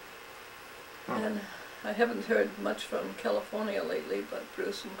 Huh. And I haven't heard much from California lately, but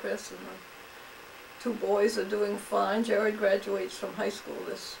Bruce and Chris and the 2 boys are doing fine. Jared graduates from high school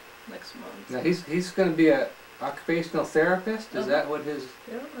this next month. Now, he's going to be a occupational therapist? Is that what his...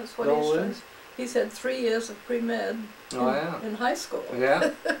 Yeah, that's what goal he's trying. is? He's had 3 years of pre-med Oh, yeah. in high school.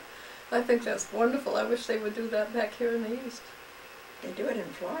 Yeah. I think that's wonderful. I wish they would do that back here in the East. They do it in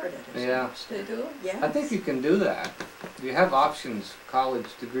Florida to some Yeah. extent. They do? Yes. I think you can do that. You have options, college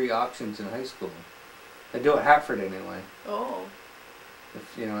degree options in high school. They do at Hartford anyway. Oh,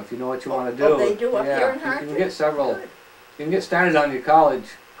 If you know what you want to do. Oh, they do up yeah, here in You Hartford? can get several. Good. You can get started on your college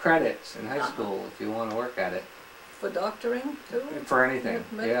credits in high Uh-huh. school if you want to work at it. for doctoring too? For anything.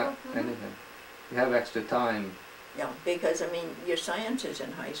 Medical? Yeah, Mhm. anything. You have extra time. Yeah, because, I mean, your sciences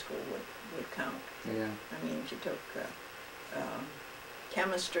in high school would count. Yeah. I mean, if you took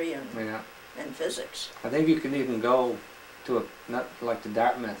chemistry and physics. I think you can even go to not like to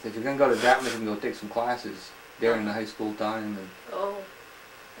Dartmouth. If you're going to go to Dartmouth, you can go take some classes during the high school time, and Oh,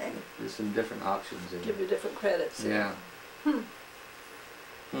 Hey, there's some different options. give you different credits. Yeah.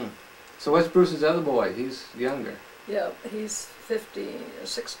 Hmm. So what's Bruce's other boy? He's younger. Yeah, he's 15,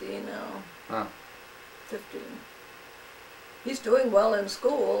 16 now. Huh. 15. He's doing well in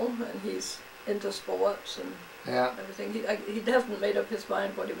school, and he's into sports and Yeah. everything. He hasn't made up his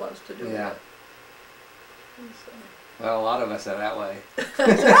mind what he wants to do Yeah. yet. So, Well, a lot of us are that way.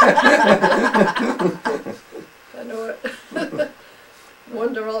 I know it.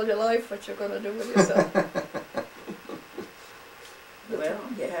 Wonder all your life what you're going to do with yourself. well,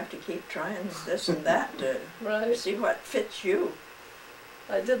 you have to keep trying this and that to Right. see what fits you.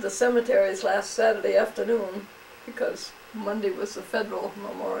 I did the cemeteries last Saturday afternoon because Monday was the federal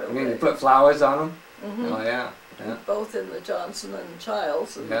Memorial I mean, Day. you put flowers on them? Mhm. Oh, yeah. Yeah. Both in the Johnson and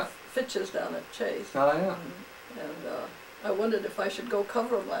Childs and Yeah. Fitch's down at Chase. Oh, yeah. And I wondered if I should go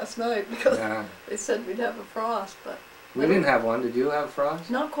cover them last night because Yeah. they said we'd have a frost, but We didn't have one. Did you have frost?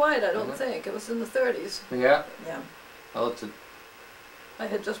 not quite, I don't Uh-huh. think. It was in the 30s. Yeah. Yeah. Oh, it's I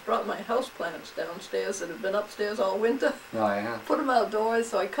had just brought my house plants downstairs that had been upstairs all winter. oh, yeah. Put them outdoors,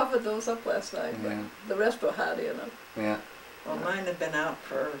 so I covered those up last night. Yeah. But the rest were hardy enough. Yeah. Well, mine have been out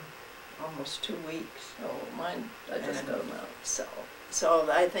for almost 2 weeks. Oh, mine, I just And got them out. So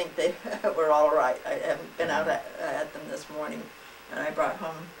I think they were all right. I haven't been out at them this morning, and I brought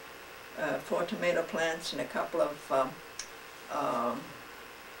home 4 tomato plants and a couple of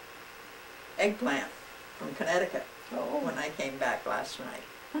eggplant from Connecticut Oh, when I came back last night.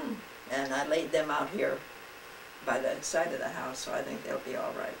 hmm. And I laid them out here by the side of the house, so I think they'll be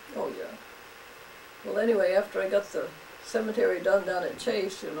all right. Oh, yeah. Well, anyway, after I got the cemetery done down at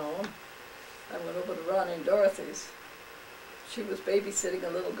Chase, you know, I went over to Ronnie and Dorothy's. She was babysitting a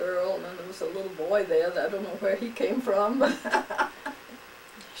little girl, and then there was a little boy there that I don't know where he came from.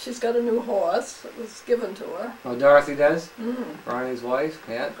 She's got a new horse that was given to her. Oh, Dorothy does? Mm. Ronnie's wife?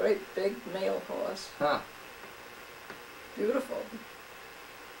 A Yeah. great big male horse. Huh. Beautiful.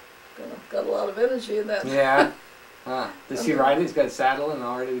 Got a lot of energy in that. Yeah. Huh. Does she ride it? He's got a saddle and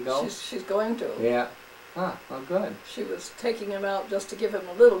all ready to go? She's going to. Yeah. Huh. Oh, good. She was taking him out just to give him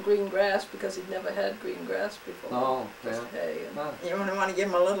a little green grass because he'd never had green grass before. Oh, Just yeah. hay. And Huh. You only want to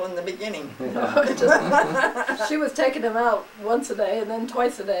give them a little in the beginning. she was taking him out once a day and then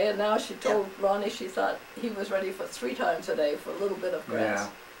twice a day, and now she told Ronnie she thought he was ready for 3 times a day for a little bit of grass.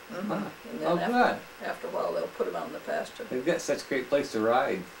 Yeah. Mhm. Huh. And then Oh, good. after a while they'll put him out in the pasture. They've got such a great place to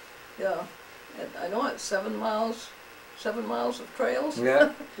ride. Yeah. And I know it's 7 miles of trails. Yeah.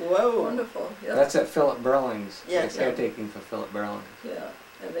 Whoa. Wonderful. Yeah. That's at Philip Burling's. Yes. They're caretaking for Philip Burling. Yeah.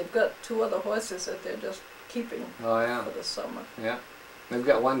 And they've got 2 other horses that they're just keeping Oh, yeah. for the summer. Yeah. They've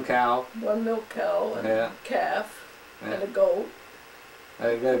got 1 cow. 1 milk cow and Yeah. a calf and Yeah. a goat.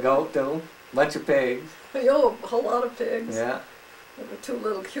 They've got a goat, too. Bunch of pigs. Oh, a whole lot of pigs. Yeah. There were 2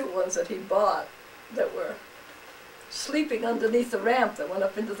 little cute ones that he bought that were sleeping underneath the ramp that went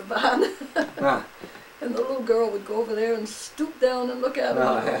up into the barn. Huh. And the little girl would go over there and stoop down and look at them.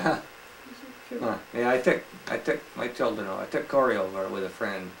 Oh, yeah. Cute. Huh. Yeah, I took my children over. I took Corey over with a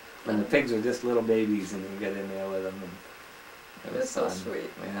friend when the pigs were just little babies, and then get in there with them. And it They're was so fun.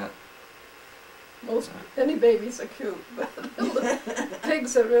 sweet. Yeah. Any babies are cute, but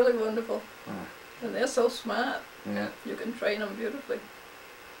pigs are really wonderful. Huh. And they're so smart. Yeah. You can train them beautifully.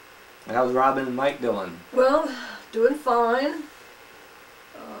 How's Robin and Mike doing? Well, doing fine.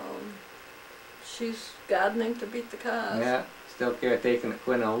 She's gardening to beat the cars. Yeah. Still caretaking at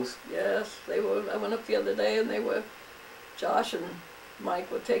Quino's. Yes, they were. I went up the other day and they were. Josh and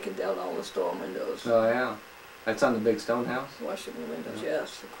Mike were taking down all the storm windows, Oh, yeah. That's on the big stone house? washing the windows. Yeah.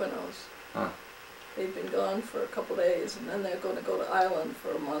 Yes, the Quino's. Huh. They've been gone for a couple of days, and then they're going to go to Ireland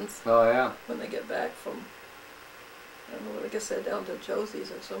for a month Oh, yeah. when they get back from. I don't know. I guess they're down to Josie's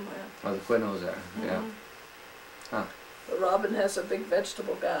or somewhere. Oh, the Quino's there. Yeah. Mhm. Huh. But Robin has a big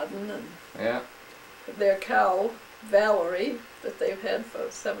vegetable garden, and Yeah. their cow, Valerie, that they've had for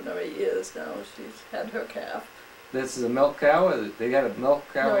 7 or 8 years now, she's had her calf. This is a milk cow? Or they got a milk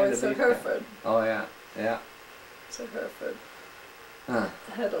cow No, and it's a a beef cow? Hereford. Oh, yeah. Yeah. It's a Hereford. Huh.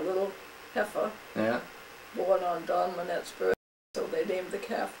 Had a little heifer Yeah. born on Don Manette's birthday, so they named the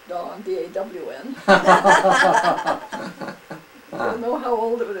calf Dawn, D-A-W-N. I don't know how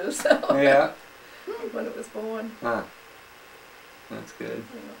old it is Yeah. when it was born. Huh. That's good.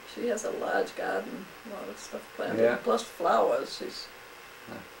 You know, she has a large garden, a lot of stuff planted, Yeah. plus flowers.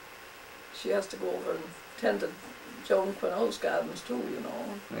 Huh. She has to go over and tend to Joan Quino's gardens too, you know.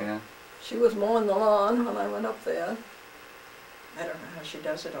 Yeah. She was mowing the lawn when I went up there. I don't know how she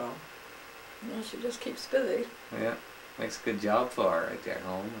does it all. You know, she just keeps busy. Yeah. Makes a good job for her right there at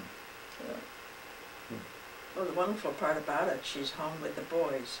home. Yeah. Well, the wonderful part about it, she's home with the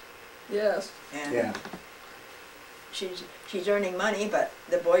boys. Yes. And Yeah. she's earning money, but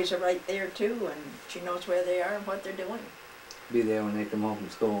the boys are right there too, and she knows where they are and what they're doing. Be there when they come home from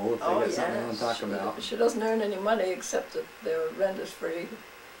school if they Oh, got something they want to yes. talk about. She doesn't earn any money except that their rent is free,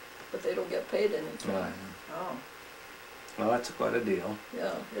 but they don't get paid anything. Right. Oh. Well, that's quite a deal.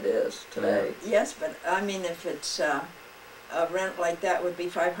 Yeah, it is today. Yes, but I mean, if it's a rent like that would be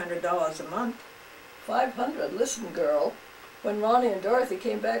 $500 a month. 500. Listen, girl. When Ronnie and Dorothy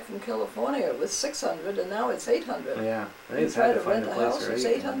came back from California, it was 600, and now it's 800. Yeah. They You just try had to to find rent a a place house, for it's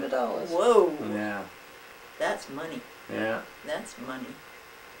eight. $800. Whoa. Yeah. That's money. Yeah. That's money.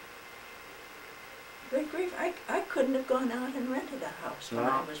 Great grief, I couldn't have gone out and rented a house when No.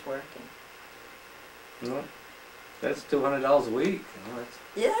 I was working. Well, that's $200 a week. You know, that's,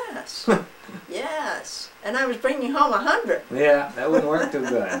 Yes. Yes. And I was bringing home 100. yeah, that wouldn't work too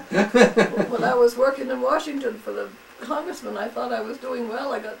good. When I was working in Washington for the congressman, I thought I was doing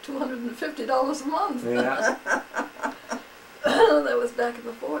well. I got $250 a month. Yeah. That was back in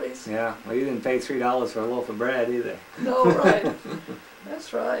the 40s. Yeah. Well, you didn't pay $3 for a loaf of bread either. No, right.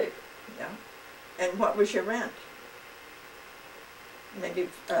 That's right. Yeah. And what was your rent? Maybe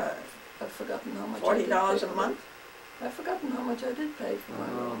I've forgotten how much. $40 a month? I've forgotten how much I did pay for my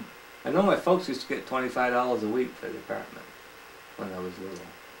room. I know my folks used to get $25 a week for the apartment when I was little.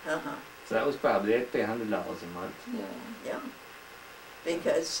 Uh-huh, So that was probably, they'd pay $100 a month. Yeah. yeah.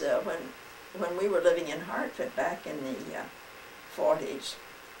 Because when we were living in Hartford back in the 40s,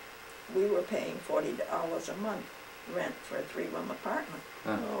 we were paying $40 a month rent for a 3-room apartment.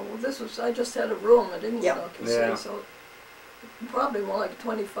 Huh. Oh, well, this was, I just had a room, I didn't Yeah. look, you Yeah. see, so probably more like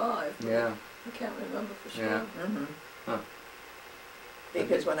 25. but Yeah, I can't remember for sure. Yeah. Mm-hmm. Huh.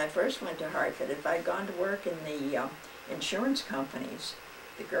 Because when I first went to Hartford, if I'd gone to work in the insurance companies,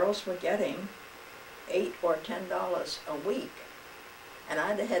 the girls were getting $8 or $10 a week, and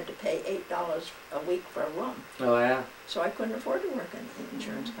I'd have had to pay $8 a week for a room. oh yeah. So I couldn't afford to work in the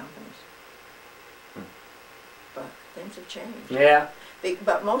insurance companies. Hmm. But things have changed. Yeah,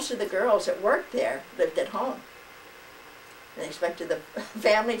 But most of the girls that worked there lived at home. They expected the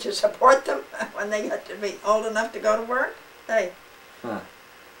family to support them when they got to be old enough to go to work. Hey, huh.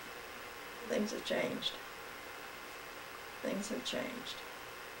 things have changed. Things have changed.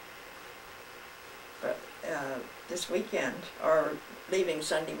 But this weekend, or leaving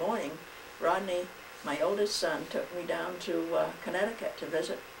Sunday morning, Rodney, my oldest son, took me down to Connecticut to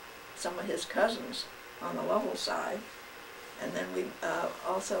visit some of his cousins on the Lovell side. And then we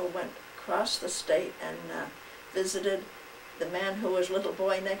also went across the state and visited the man who was little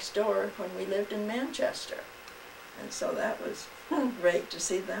boy next door when we lived in Manchester. And so that was great to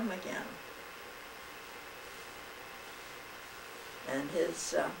see them again. And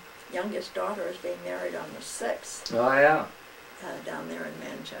his youngest daughter is being married on the 6th Oh yeah. down there in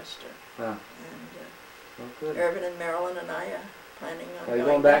Manchester. Huh. And Oh, good. Irvin and Marilyn and I are planning on Oh, you're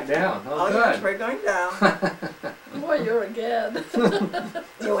going back down. Oh, yes, good. we're going down. Boy, you're a gad.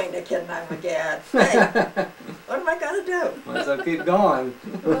 You ain't a kid, I'm a gad. Hey, what am I going to do? Might as well keep going.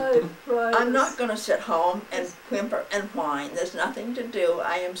 Right, right. I'm not going to sit home and whimper and whine. There's nothing to do.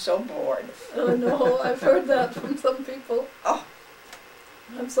 I am so bored. Oh no, I've heard that from some people. Oh.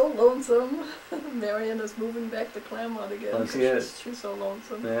 I'm so lonesome. Marion is moving back to Claremont again. Oh, 'cause she is. She's so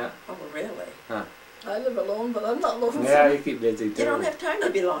lonesome. Yeah. Oh, really? Huh. I live alone, but I'm not lonesome. Yeah, you keep busy too. You don't have time to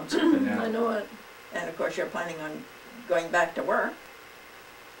be lonesome. Yeah. I know it. And of course, you're planning on going back to work.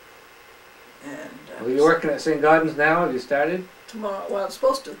 And Are you working at St. Gaudens now? Have you started? Tomorrow. Well, I'm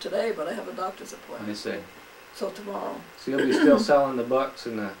supposed to today, but I have a doctor's I appointment. see. So tomorrow. So you'll be still selling the books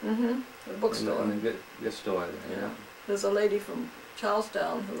in the Mm-hmm. The bookstore. in the gift store there, Yeah. yeah. There's a lady from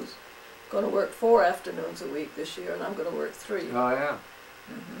Charlestown who's going to work 4 afternoons a week this year, and I'm going to work 3. Oh yeah.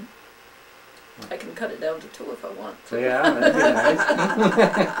 mhm. I can cut it down to 2 if I want So to. yeah, that'd be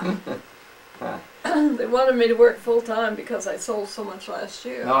nice. Huh. They wanted me to work full time because I sold so much last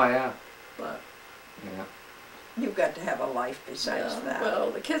year. Oh yeah. But Yeah. You've got to have a life besides that.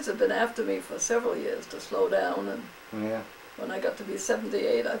 well, the kids have been after me for several years to slow down, and Yeah. when I got to be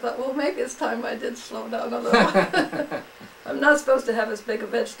 78, I thought, well, maybe it's time I did slow down a little. I'm not supposed to have as big a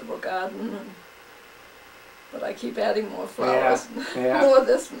vegetable garden, but I keep adding more flowers, Yeah. more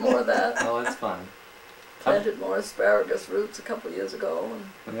this, more that. Oh, that's fun. Planted more asparagus roots a couple of years ago.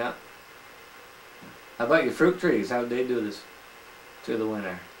 And Yeah. How about your fruit trees? How'd they do this through the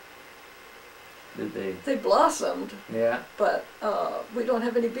winter? Did they? they blossomed, Yeah. but we don't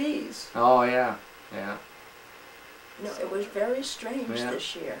have any bees. Oh yeah. Yeah. No, it was very strange Yeah.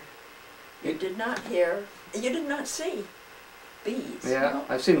 this year. You did not hear, you did not see bees. Yeah. No.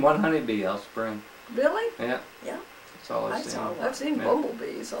 I've seen one honeybee all spring. Really? Yeah. Yeah. That's all I I've seen. saw one. I've seen Yeah.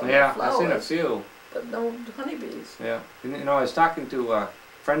 bumblebees on Yeah, the I've seen a flowers, few. but no honeybees. Yeah. You know, I was talking to a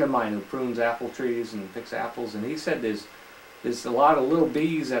friend of mine who prunes apple trees and picks apples, and he said there's a lot of little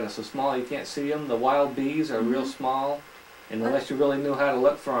bees that are so small you can't see them. The wild bees are real Mhm. small, and unless you really knew how to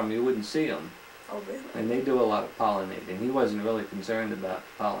look for them, you wouldn't see them. Oh, really? And they do a lot of pollinating. He wasn't really concerned about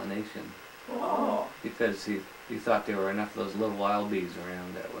pollination Oh, because he thought there were enough of those little wild bees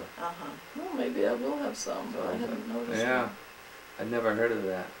around that were. uh-huh. Well, maybe I will have some, but I hadn't noticed. Yeah. them. I'd never heard of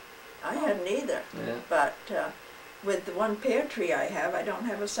that. I hadn't either. Yeah. But with the one pear tree I have, I don't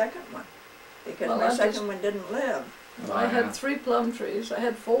have a second one. Because Well, my I second just- one didn't live. I Yeah. had 3 plum trees. I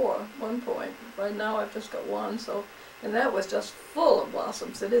had 4 at one point. Right now I've just got 1. So, and that was just full of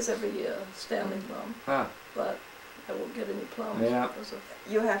blossoms. It is every year, Stanley plum. Huh. But I won't get any plums Yeah. because of.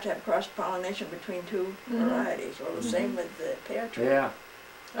 You have to have cross-pollination between 2 Mhm. varieties. Well, the same with the pear tree. Yeah.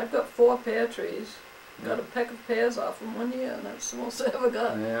 I've got 4 pear trees. Got a peck of pears off them one year, and that's the most I ever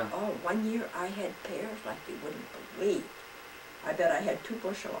got. Yeah. Oh, one year I had pears like you wouldn't believe. I bet I had 2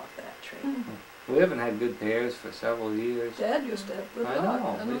 bushel off that tree. Mm. We haven't had good pears for several years. Dad used to have good I luck.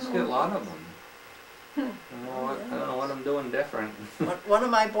 know. We used to get a lot of them. Hmm. I don't know what I'm doing different. One of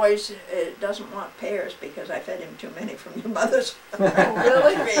my boys doesn't want pears because I fed him too many from your mother's.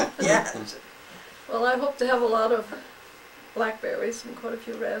 Really? Yes. Well, I hope to have a lot of blackberries and quite a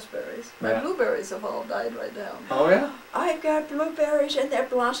few raspberries. My Yeah. blueberries have all died right down. Oh yeah? I've got blueberries and they're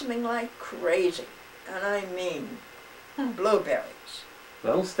blossoming like crazy. And I mean blueberries.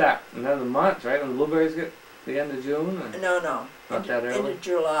 They'll start another month, right? When the blueberries get the end of June? And No, not into, that early? into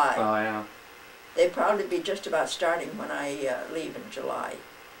July. Oh yeah. They'd probably be just about starting when I leave in July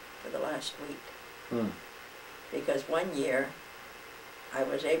for the last week. Hmm. Because one year I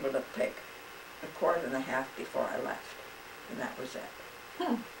was able to pick a quart and a half before I left, and that was it.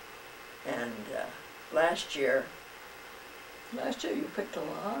 Hmm. And last year, Last year you picked a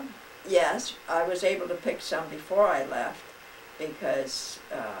lot. yes, I was able to pick some before I left because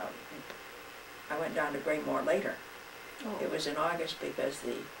I went down to Graymore later. Oh. It was in August because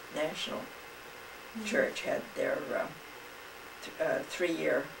the National Church had their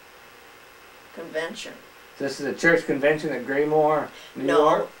 3-year convention. So this is a church convention at Graymore, New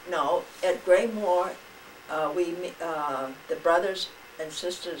York? No, at Graymore, the brothers and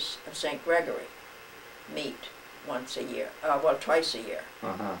sisters of St. Gregory meet once a year, well, twice a year,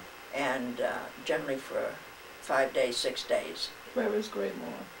 Uh-huh. and generally for 5 days, 6 days. Where is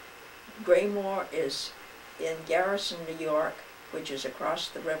Graymore? Graymore is in Garrison, New York, which is across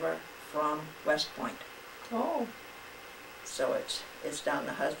the river from West Point. Oh, So it's down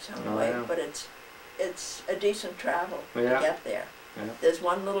the Hudson Oh, way, yeah. but it's a decent travel Yeah. to get there. Yeah. There's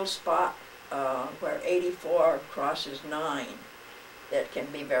one little spot where 84 crosses 9 that can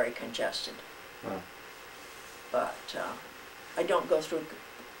be very congested. Oh. But I don't go through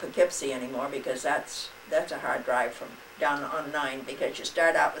Poughkeepsie anymore because that's a hard drive from down on 9 because you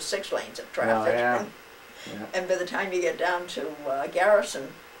start out with 6 lanes of traffic. Oh, yeah. Yeah. And by the time you get down to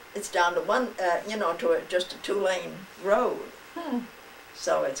Garrison, it's down to one, to just a 2-lane road.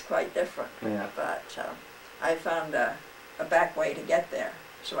 So it's quite different. Yeah. But I found a back way to get there,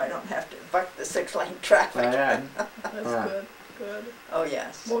 so I don't have to buck the 6-lane traffic. Oh, yeah. that's Yeah. good. Good. Oh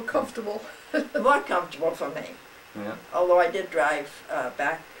yes, More comfortable. more comfortable for me. Yeah. Although I did drive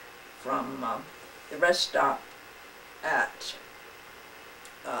back from the rest stop at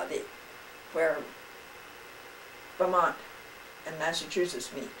where Vermont and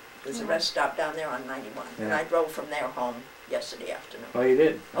Massachusetts meet. There's a rest stop down there on 91, and Yeah. I drove from there home yesterday afternoon, Oh, you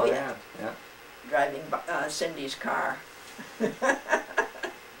did? Oh, yeah. Yeah. driving Cindy's car.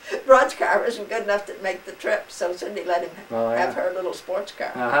 Rod's car isn't good enough to make the trip, so Cindy let him Oh, have yeah. her little sports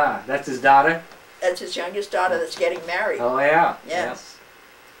car. Uh-huh. That's his daughter? That's his youngest daughter that's getting married. Oh, yeah. Yes.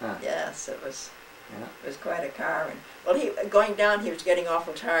 Yeah. Huh. Yes, it was. Yeah. It was quite a car, and well, going down, he was getting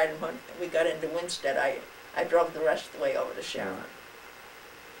awful tired, and when we got into Winstead, I drove the rest of the way over to Sharon. Yeah.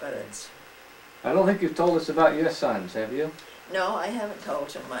 But it's I don't think you've told us about your sons, have you? no, I haven't told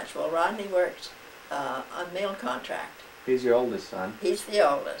too much. Well, Rodney works on mail contract. He's your oldest son. He's the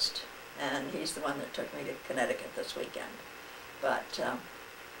oldest, and he's the one that took me to Connecticut this weekend. But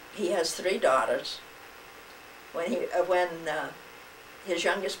he has 3 daughters. When his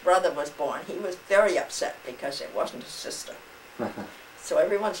youngest brother was born, he was very upset because it wasn't his sister. So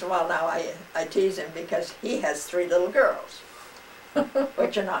every once in a while now I tease him because he has 3 little girls,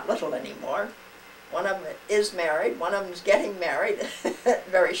 which are not little anymore. One of them is married, one of them's getting married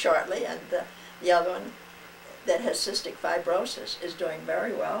very shortly, and the other one that has cystic fibrosis is doing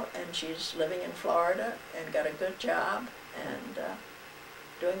very well, and she's living in Florida and got a good job and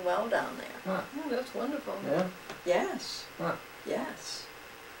doing well down there. Huh. Oh, that's wonderful. Yeah? Yes, Huh. yes,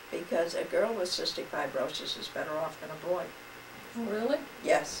 because a girl with cystic fibrosis is better off than a boy. Oh, really?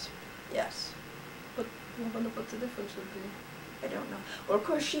 Yes, yes. I wonder what the difference would be. I don't know. Well, of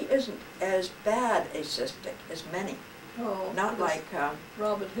course, she isn't as bad a cystic as many. Oh, Not because like,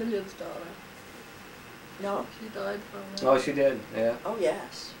 Robert Hilliard's daughter. no. She died from Oh, she did, yeah. Oh,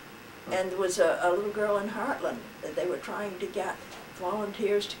 yes. And there was a little girl in Heartland that they were trying to get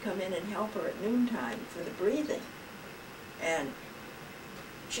volunteers to come in and help her at noontime for the breathing. And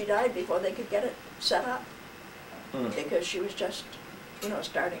she died before they could get it set up because she was just,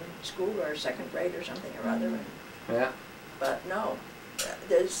 starting school or 2nd grade or something or other. And, Yeah. but no,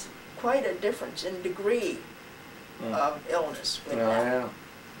 there's quite a difference in degree of illness with Oh, that. yeah.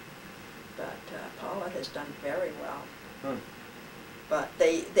 But Paula has done very well. Hmm. But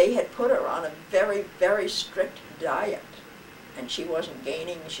they had put her on a very, very strict diet. And she wasn't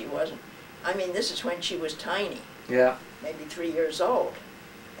gaining, this is when she was tiny, Yeah. maybe 3 years old.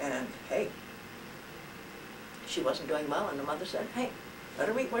 And hey, she wasn't doing well, and the mother said, hey, let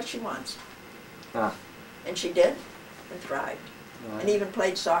her eat what she wants. Huh. And she did, and thrived. Oh, And even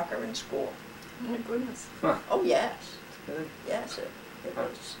played soccer in school. Oh, my goodness. Oh yes, Good. Yes, it Huh.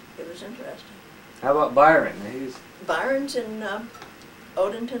 it was interesting. How about Byron? He's Byron's in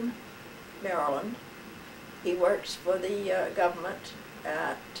Odenton, Maryland. He works for the government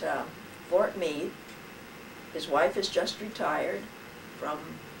at Fort Meade. His wife is just retired from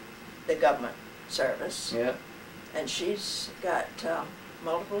the government service, yeah. and she's got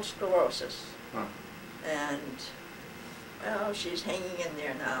multiple sclerosis. Huh. And, well, she's hanging in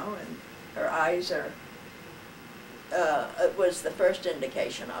there now, and her eyes are, it was the first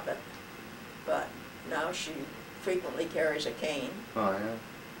indication of it, but now she frequently carries a cane. Oh yeah.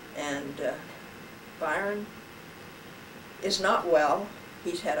 And Byron is not well.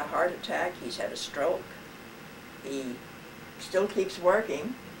 He's had a heart attack, he's had a stroke. He still keeps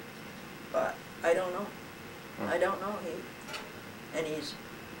working, but I don't know. I don't know. And he's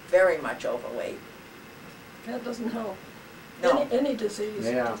very much overweight. That doesn't help. No, Any disease.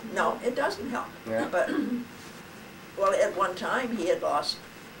 Yeah. doesn't no, help. it doesn't help. Yeah. But, well, at one time he had lost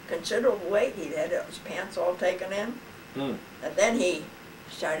considerable weight. He'd had his pants all taken in. Hmm. And then he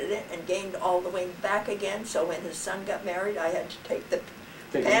started it and gained all the way back again. So when his son got married, I had to take the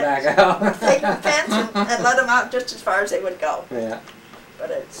Take it pants, back out. take the pants and let them out just as far as they would go. Yeah. But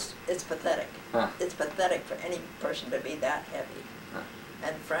it's pathetic. Huh. It's pathetic for any person to be that heavy. Huh.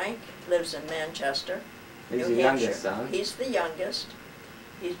 And Frank lives in Manchester, He's New the Hampshire. youngest son. He's the youngest.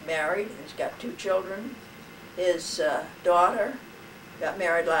 He's married. He's got 2 children. His daughter got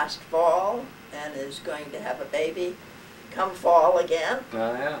married last fall and is going to have a baby come fall again.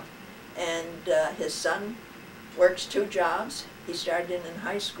 Oh yeah. And his son works 2 jobs. He started in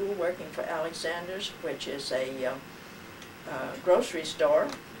high school working for Alexander's, which is a grocery store,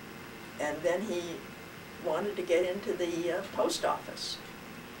 and then he wanted to get into the post office.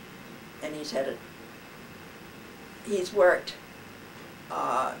 And he's worked,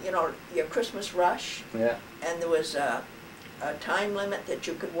 you know, your Christmas rush, Yeah. and there was a time limit that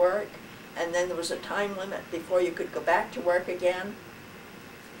you could work, and then there was a time limit before you could go back to work again,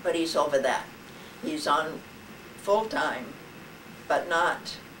 but he's over that. He's on full-time, but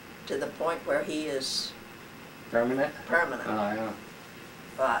not to the point where he is Permanent? permanent. Oh yeah.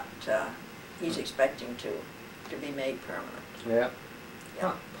 But he's expecting to be made permanent. Yeah.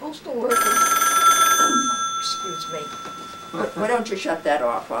 Yeah. Postal workers. Excuse me. Why don't you shut that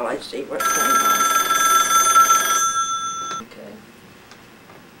off while I see what's going on? Okay.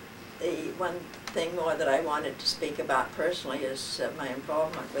 The one thing more that I wanted to speak about personally is my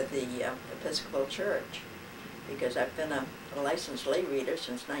involvement with the Episcopal Church, because I've been a licensed lay reader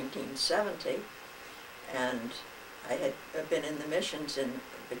since 1970, and I had been in the missions in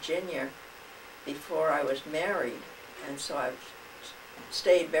Virginia before I was married, and so I've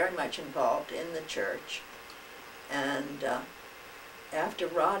stayed very much involved in the church. And after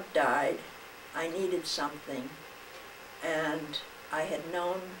Rod died, I needed something, and I had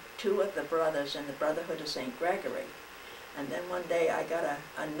known 2 of the brothers in the Brotherhood of St. Gregory, and then one day I got a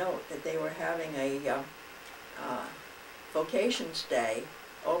note that they were having a Vocations Day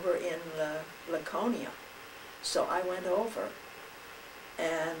over in Laconia. So I went over,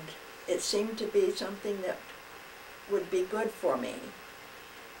 and it seemed to be something that would be good for me.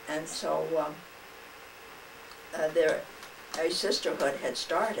 And so a sisterhood had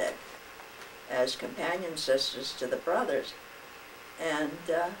started as companion sisters to the brothers, and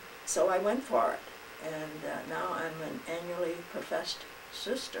so I went for it. And now I'm an annually professed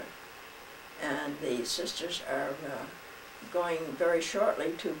sister, and the sisters are going very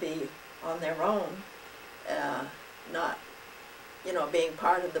shortly to be on their own, not, you know, being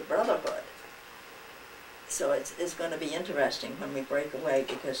part of the brotherhood. So it's going to be interesting when we break away,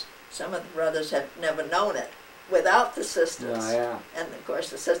 because some of the brothers have never known it without the sisters. Oh yeah. And of course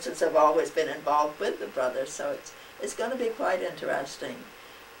the sisters have always been involved with the brothers, so it's going to be quite interesting.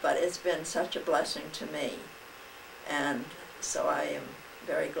 But it's been such a blessing to me, and so I am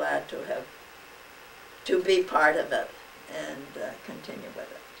very glad to be part of it and continue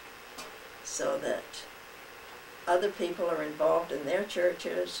with it, so that other people are involved in their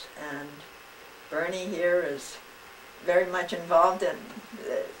churches, and Bernie here is very much involved in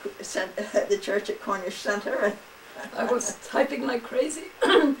the church at Cornish Center. I was typing like crazy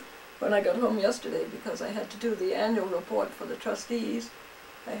when I got home yesterday, because I had to do the annual report for the trustees.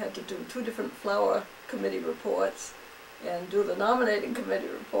 I had to do 2 different flower committee reports and do the nominating committee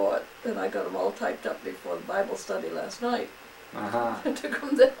report, and I got them all typed up before the Bible study last night. Uh-huh. I took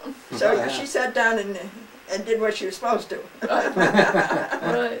them down. So she sat down and did what she was supposed to. Right.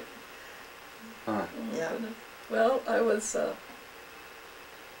 Right. Huh. Yeah. Well, I was,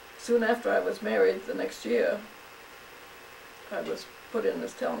 soon after I was married the next year, I was put in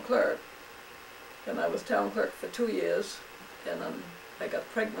as town clerk. and I was town clerk for 2 years, and I got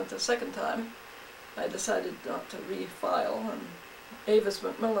pregnant the second time. I decided not to refile, and Avis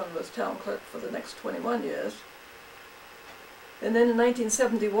McMillan was town clerk for the next 21 years. And then in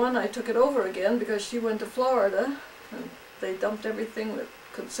 1971 I took it over again because she went to Florida, and they dumped everything that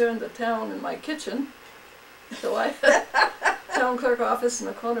concerned the town in my kitchen. So I had a town clerk office in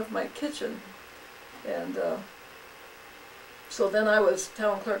the corner of my kitchen. And so then I was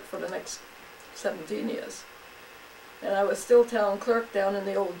town clerk for the next 17 years. And I was still town clerk down in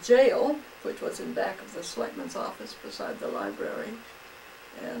the old jail, which was in back of the selectman's office beside the library.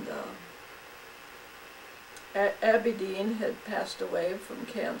 And Abby Dean had passed away from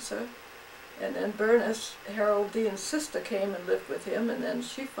cancer. And then Bernice, Harold Dean's sister, came and lived with him, and then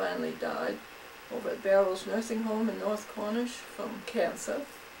she finally died over at Barrow's nursing home in North Cornish from cancer.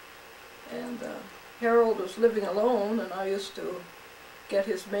 And Harold was living alone, and I used to get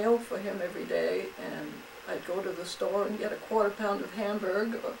his mail for him every day, and I'd go to the store and get a quarter pound of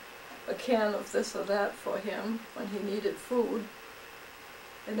hamburger or a can of this or that for him when he needed food.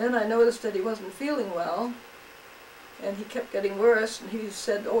 And then I noticed that he wasn't feeling well, and he kept getting worse, and he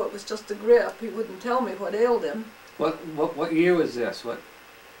said, oh, it was just a grip. He wouldn't tell me what ailed him. What year was this? What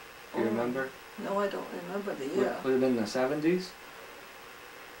do you remember? No, I don't remember the year. Would have been the 70s?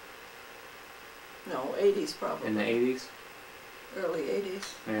 No, 80s probably. In the 80s? Early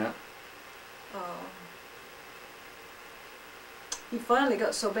 80s. Yeah. He finally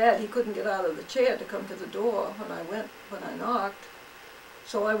got so bad he couldn't get out of the chair to come to the door when I knocked.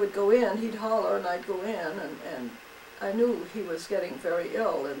 So I would go in, he'd holler, and I'd go in, and I knew he was getting very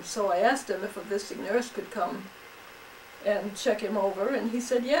ill, and so I asked him if a visiting nurse could come and check him over, and he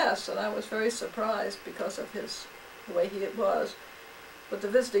said yes, and I was very surprised because of the way he was. But the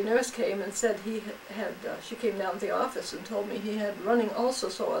visiting nurse came and said she came down to the office and told me he had running ulcer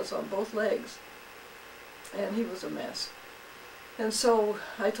sores on both legs, and he was a mess. And so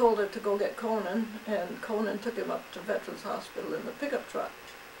I told her to go get Conan, and Conan took him up to Veterans Hospital in the pickup truck.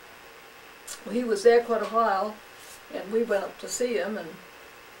 Well, he was there quite a while, and we went up to see him,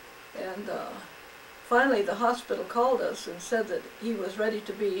 and finally the hospital called us and said that he was ready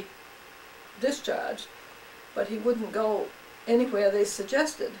to be discharged, but he wouldn't go anywhere they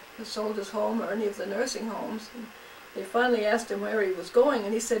suggested, the soldiers' home or any of the nursing homes. And they finally asked him where he was going,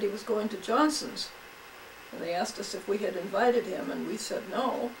 and he said he was going to Johnson's. And they asked us if we had invited him, and we said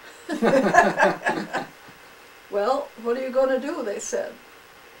no. Well, what are you going to do, they said.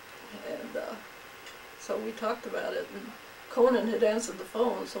 And so we talked about it, and Conan had answered the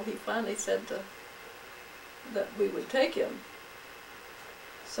phone, so he finally said that we would take him.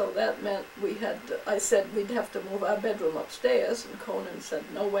 So that meant I said we'd have to move our bedroom upstairs, and Conan said,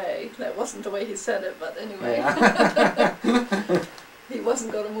 no way. That wasn't the way he said it, but anyway. Yeah. He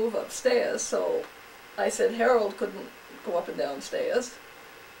wasn't going to move upstairs, so I said Harold couldn't go up and downstairs.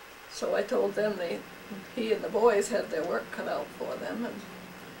 So I told them he and the boys had their work cut out for them, and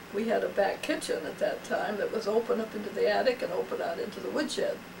we had a back kitchen at that time that was open up into the attic and open out into the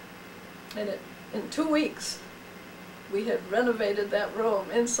woodshed. And in 2 weeks, we had renovated that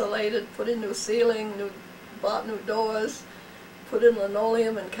room, insulated, put in new ceiling, bought new doors, put in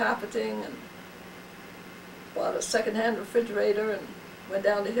linoleum and carpeting, and bought a second-hand refrigerator, and went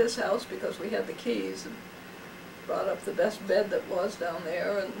down to his house because we had the keys, and brought up the best bed that was down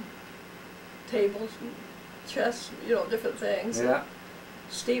there, and tables and chests, different things. Yeah.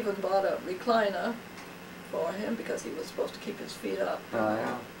 Stephen bought a recliner for him because he was supposed to keep his feet up. Oh,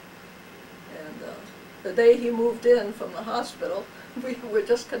 yeah. And the day he moved in from the hospital, we were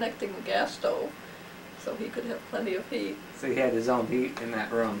just connecting the gas stove so he could have plenty of heat. So he had his own heat in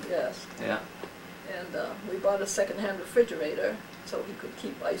that room. Yes. Yeah. And we bought a second-hand refrigerator so he could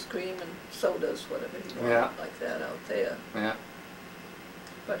keep ice cream and sodas, whatever he wanted, like that out there. Yeah.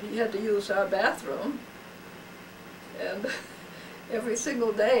 But he had to use our bathroom, and every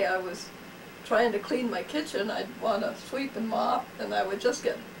single day I was trying to clean my kitchen. I'd want to sweep and mop, and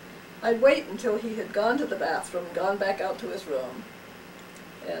I'd wait until he had gone to the bathroom, gone back out to his room,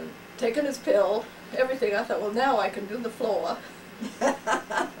 and taken his pill, everything. I thought, well, now I can do the floor.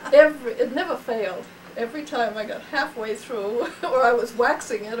 It never failed. Every time I got halfway through, or I was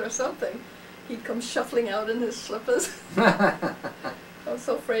waxing it or something, he'd come shuffling out in his slippers. I was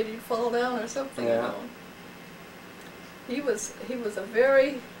so afraid he'd fall down or something, He was a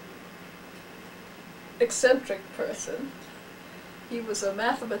very eccentric person. He was a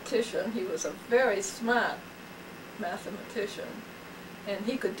mathematician. He was a very smart mathematician, and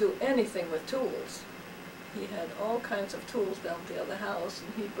he could do anything with tools. He had all kinds of tools down at the other house,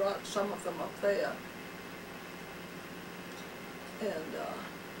 and he brought some of them up there. And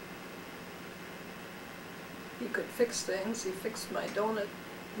he could fix things. He fixed my donut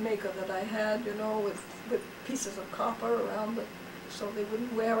maker that I had, you know, with pieces of copper around it so they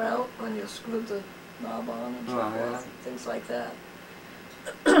wouldn't wear out when you screwed the knob on and so forth, things like that.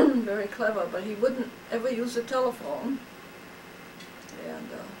 Very clever, but he wouldn't ever use a telephone. And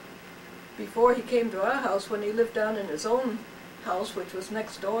before he came to our house, when he lived down in his own house, which was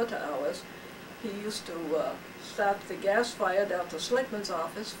next door to ours, he used to start the gas fire down to Slickman's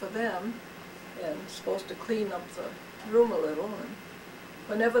office for them, and supposed to clean up the room a little. And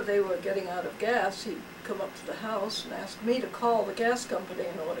whenever they were getting out of gas, he'd come up to the house and ask me to call the gas company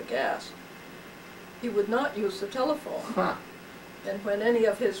and order gas. He would not use the telephone. Huh. And when any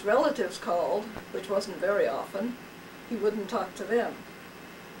of his relatives called, which wasn't very often, he wouldn't talk to them.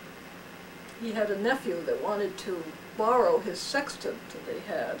 He had a nephew that wanted to borrow his sextant that he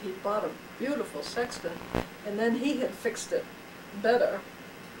had. He bought a beautiful sextant, and then he had fixed it better,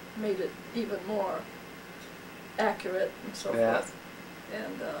 made it even more accurate and so forth.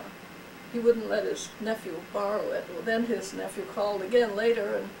 And he wouldn't let his nephew borrow it. Well, then his nephew called again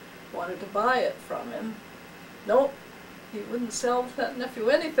later and wanted to buy it from him. Nope, he wouldn't sell that nephew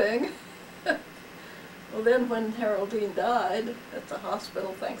anything. Well, then when Haroldine died at the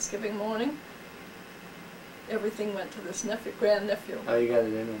hospital Thanksgiving morning, everything went to this nephew, grandnephew. Oh, you got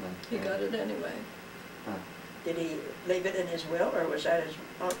it anyway. He got it anyway. Huh. Did he leave it in his will, or was that his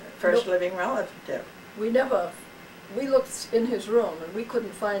first living relative? We looked in his room and we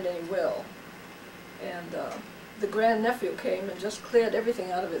couldn't find any will. And the grandnephew came and just cleared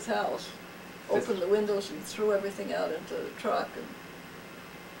everything out of his house, opened the windows and threw everything out into the truck. And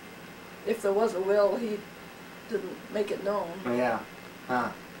if there was a will, he didn't make it known. Oh, yeah. Huh.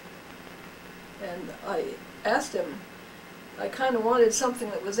 And I asked him, I kind of wanted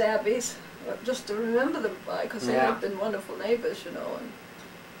something that was Abby's, just to remember them by, because they had been wonderful neighbors, you know.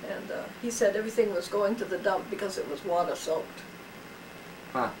 And he said everything was going to the dump because it was water soaked.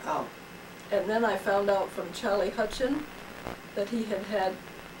 Huh. Oh. And then I found out from Charlie Hutchin that he had had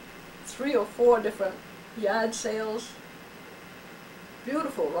 3 or 4 different yard sales.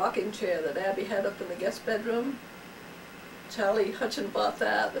 Beautiful rocking chair that Abby had up in the guest bedroom. Charlie Hutchin bought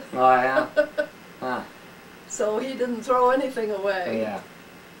that. Oh, yeah. Huh. So he didn't throw anything away. Yeah.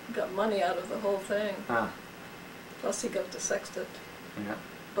 Got money out of the whole thing. Huh. Plus he got the sextant. Yeah.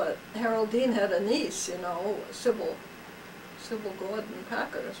 But Haroldine had a niece, you know, Sybil Gordon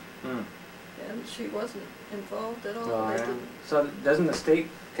Packers, and she wasn't involved at all. Oh, They yeah. didn't- So doesn't the state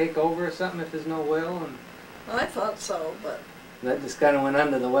take over or something if there's no will? And I thought so, but that just kind of went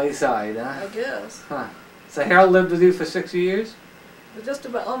under the wayside, huh? I guess. Huh. So Harold lived with you for 6 years? But just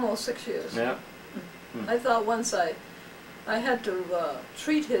about almost 6 years. Yeah. I thought once I had to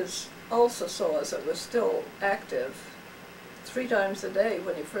treat his ulcer sores that was still active 3 times a day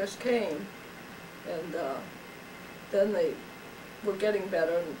when he first came, and then they were getting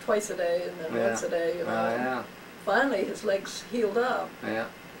better, and twice a day, and then once a day, you know. Oh, yeah. Finally his legs healed up, Yeah.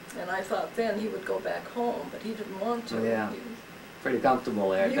 and I thought then he would go back home, but he didn't want to. Yeah. Pretty comfortable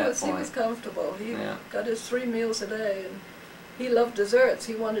there at that point. He was comfortable. He Yeah. got his 3 meals a day, and he loved desserts.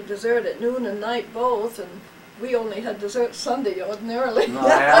 He wanted dessert at noon and night both, and we only had dessert Sunday ordinarily. Oh,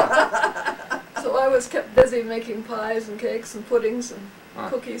 yeah. So I was kept busy making pies and cakes and puddings and Huh.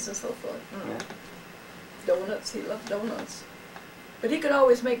 cookies and so forth. Yeah. Donuts, he loved donuts. But he could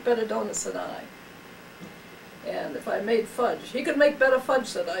always make better donuts than I. And if I made fudge, he could make better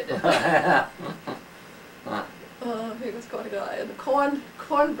fudge than I did. Huh. He was quite a guy. And the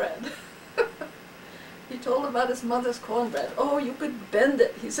cornbread. He told about his mother's cornbread. Oh, you could bend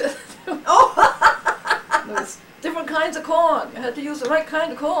it, he said. Oh! There was different kinds of corn. You had to use the right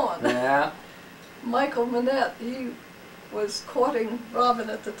kind of corn. Yeah. Michael Manette, he was courting Robin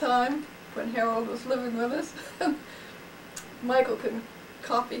at the time when Harold was living with us. Michael can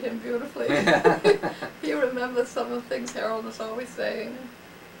copy him beautifully. He remembers some of the things Harold was always saying.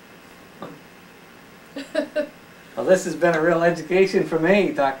 Well, this has been a real education for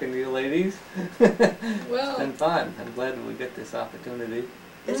me, talking to you ladies. Well, It's been fun. I'm glad that we get this opportunity.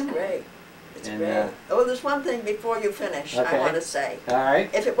 It's great. It's And, great. Oh, there's one thing before you finish I Okay. want to say. All right.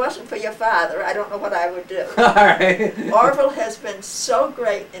 If it wasn't for your father, I don't know what I would do. All right. Orville has been so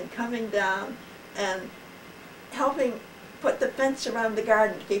great in coming down and helping put the fence around the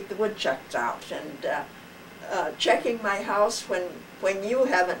garden to keep the woodchucks out, and checking my house when you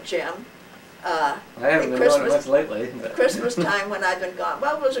haven't, Jim. I haven't been doing it Christmas- much lately. But Christmas time when I've been gone.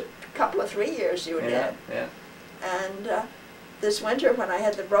 Well, it was a couple of 3 years you yeah, did. yeah. And this winter when I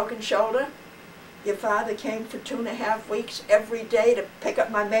had the broken shoulder, your father came for 2.5 weeks every day to pick up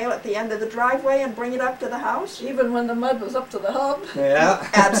my mail at the end of the driveway and bring it up to the house? Even when the mud was up to the hub. Yeah.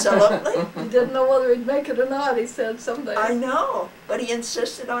 Absolutely. He didn't know whether he'd make it or not, he said some days. I know, but he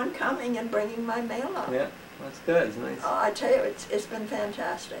insisted on coming and bringing my mail up. Yeah, that's good. It's nice. Oh, I tell you, it's been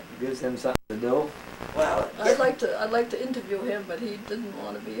fantastic. Gives him something to do. Well, I'd like to interview him, but he didn't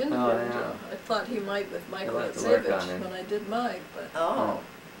want to be interviewed. yeah. I thought he might with Michael You'll have to work on Savage him. when I did mine, but oh,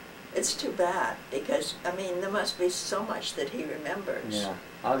 it's too bad because, I mean, there must be so much that he remembers. Yeah,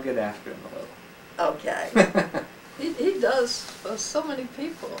 I'll get after him a little. Okay. he does for so many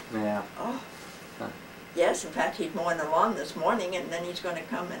people. Yeah. Oh, Huh. yes, in fact, he's mowing the lawn this morning and then he's going to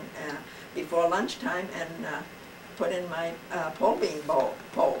come and, before lunchtime and put in my pole bean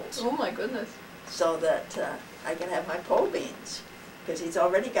poles Oh my goodness. so that I can have my pole beans because he's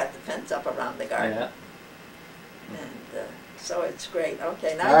already got the fence up around the garden. Yeah. And so it's great.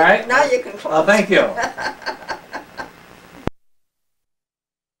 Okay, All right. now you can close. Well, thank you.